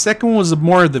Lion. The second one was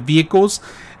more of the vehicles.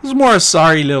 It was more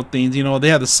sorry little things. You know, they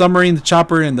had the submarine, the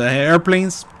chopper, and the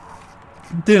airplanes.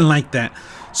 Didn't like that.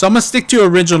 So I'm gonna stick to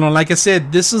original. Like I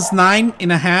said, this is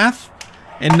 9.5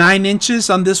 and 9 inches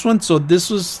on this one. So this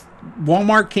was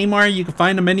Walmart, Kmart. You can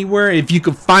find them anywhere if you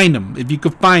could find them. If you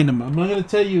could find them, I'm not gonna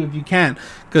tell you if you can,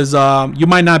 because you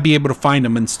might not be able to find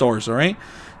them in stores. All right.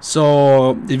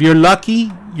 So if you're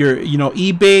lucky, you know,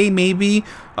 eBay maybe,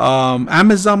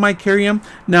 Amazon might carry them.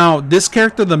 Now this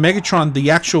character, the Megatron, the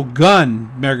actual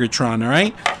gun Megatron, all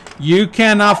right, you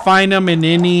cannot find them in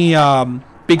any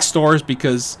big stores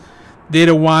because they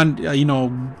don't want you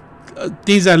know,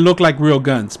 things that look like real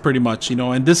guns, pretty much, you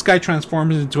know. And this guy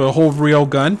transforms into a whole real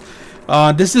gun.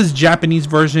 This is Japanese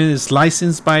version. It's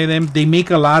licensed by them. They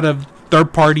make a lot of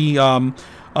third-party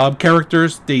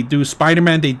characters. They do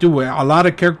Spider-Man. They do a lot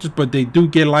of characters, but they do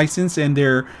get licensed, and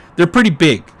they're pretty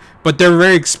big, but they're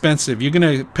very expensive. You're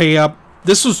gonna pay up.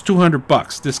 This was 200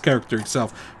 bucks. This character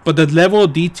itself, but the level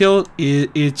of detail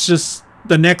it's just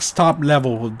the next top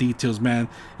level of details, man.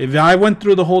 If I went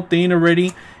through the whole thing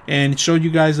already and showed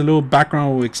you guys a little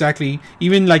background of exactly,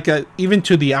 even like even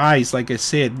to the eyes, like I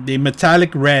said, the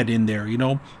metallic red in there, you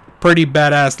know, pretty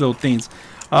badass little things.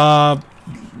 The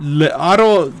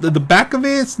back of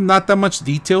it's not that much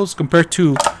details compared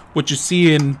to what you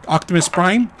see in Optimus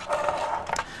Prime.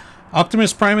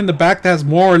 Optimus Prime in the back, that has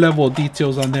more level of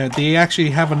details on there. They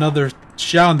actually have another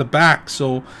shell in the back,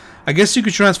 so I guess you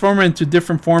could transform it into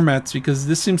different formats, because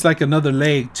this seems like another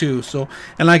leg too. So,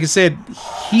 and like I said,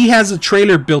 he has a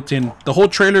trailer built in. The whole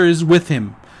trailer is with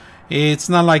him. It's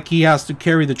not like he has to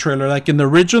carry the trailer. Like in the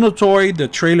original toy, the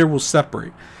trailer will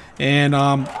separate.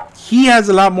 And he has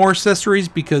a lot more accessories,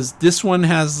 because this one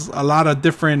has a lot of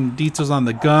different details on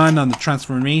the gun, on the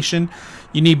transformation.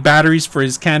 You need batteries for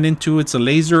his cannon too. It's a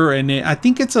laser, and I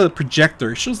think it's a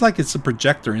projector. It shows like it's a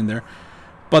projector in there.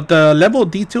 But the level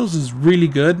of details is really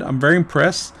good. I'm very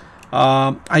impressed.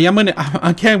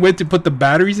 I can't wait to put the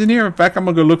batteries in here. In fact, I'm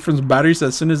gonna go look for some batteries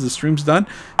as soon as the stream's done.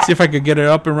 See if I could get it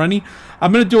up and running.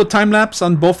 I'm gonna do a time lapse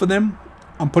on both of them.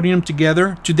 I'm putting them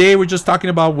together. Today we're just talking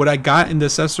about what I got in the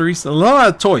accessories. A lot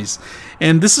of toys,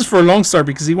 and this is for Lone Star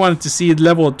because he wanted to see the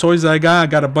level of toys that I got. I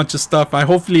got a bunch of stuff.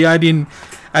 Hopefully I didn't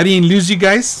lose you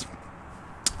guys.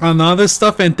 on all this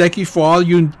stuff. And thank you for all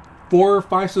you 4 or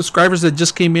 5 subscribers that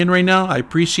just came in right now. I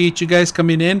appreciate you guys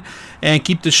coming in and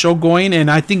keep the show going. And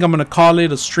I think I'm gonna call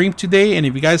it a stream today. And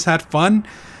if you guys had fun,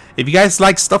 if you guys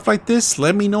like stuff like this,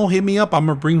 let me know. Hit me up. I'm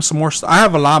gonna bring some more. I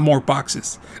have a lot more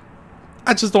boxes.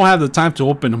 I just don't have the time to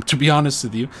open them, to be honest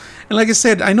with you. And like I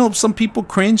said, I know some people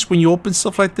cringe when you open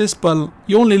stuff like this, but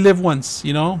you only live once,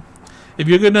 you know. If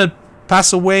you're gonna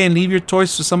pass away and leave your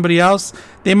toys to somebody else,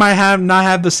 they might not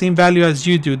have the same value as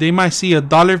you do. They might see a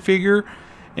dollar figure,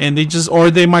 and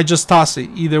they might just toss it.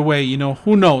 Either way, you know,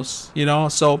 who knows, you know.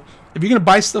 So if you're gonna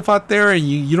buy stuff out there and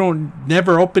you don't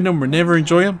never open them or never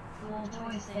enjoy them,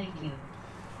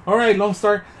 all right, Lone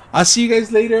Star. I'll see you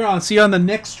guys later. I'll see you on the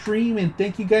next stream, and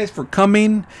thank you guys for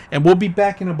coming. And we'll be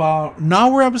back in about an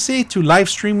hour, I would say, to live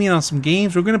streaming on some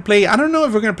games. We're gonna play. I don't know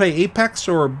if we're gonna play Apex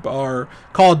or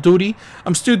Call of Duty.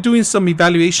 I'm still doing some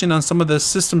evaluation on some of the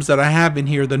systems that I have in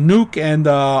here, the Nuke and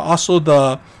also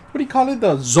the, what do you call it,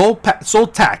 the Zoltac.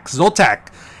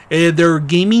 They're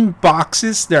gaming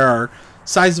boxes. They're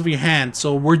size of your hand.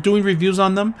 So we're doing reviews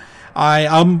on them.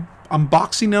 I'm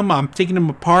unboxing them, I'm taking them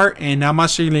apart, and I'm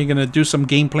actually going to do some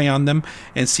gameplay on them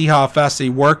and see how fast they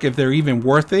work, if they're even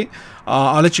worth it.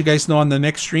 I'll let you guys know on the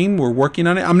next stream. We're working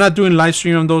on it. I'm not doing live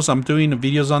stream on those. I'm doing the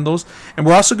videos on those. And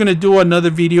we're also going to do another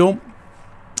video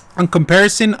on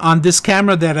comparison on this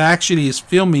camera that actually is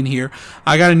filming here.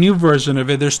 I got a new version of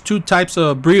it. There's 2 types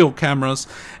of Brio cameras,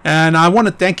 and I want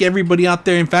to thank everybody out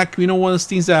there. In fact, you know, one of those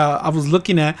things that I was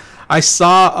looking at, I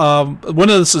saw one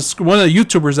of the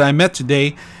YouTubers that I met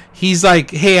today. He's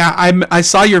like, hey, I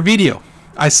saw your video.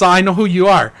 I know who you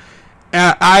are.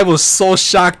 And I was so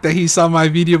shocked that he saw my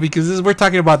video, because we're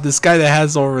talking about this guy that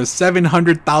has over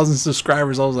 700,000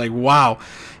 subscribers. I was like, wow.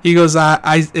 He goes,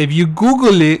 if you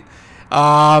Google it,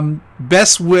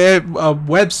 best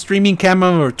web streaming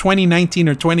camera or 2019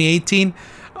 or 2018,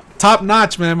 top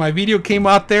notch, man. My video came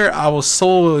out there. I was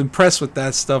so impressed with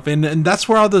that stuff, and that's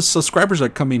where all the subscribers are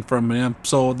coming from, man.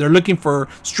 So they're looking for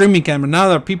streaming camera. Now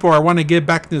that people are want to get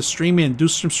back to streaming and do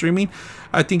some streaming,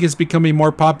 I think it's becoming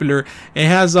more popular. It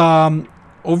has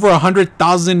over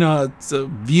 100,000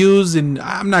 views, and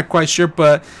I'm not quite sure,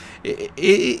 but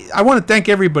I want to thank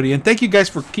everybody, and thank you guys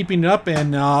for keeping it up.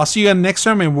 And I'll see you next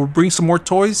time, and we'll bring some more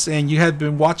toys. And you have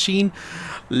been watching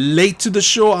Late to the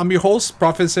Show. I'm your host,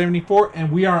 Prophet74,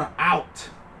 and we are out.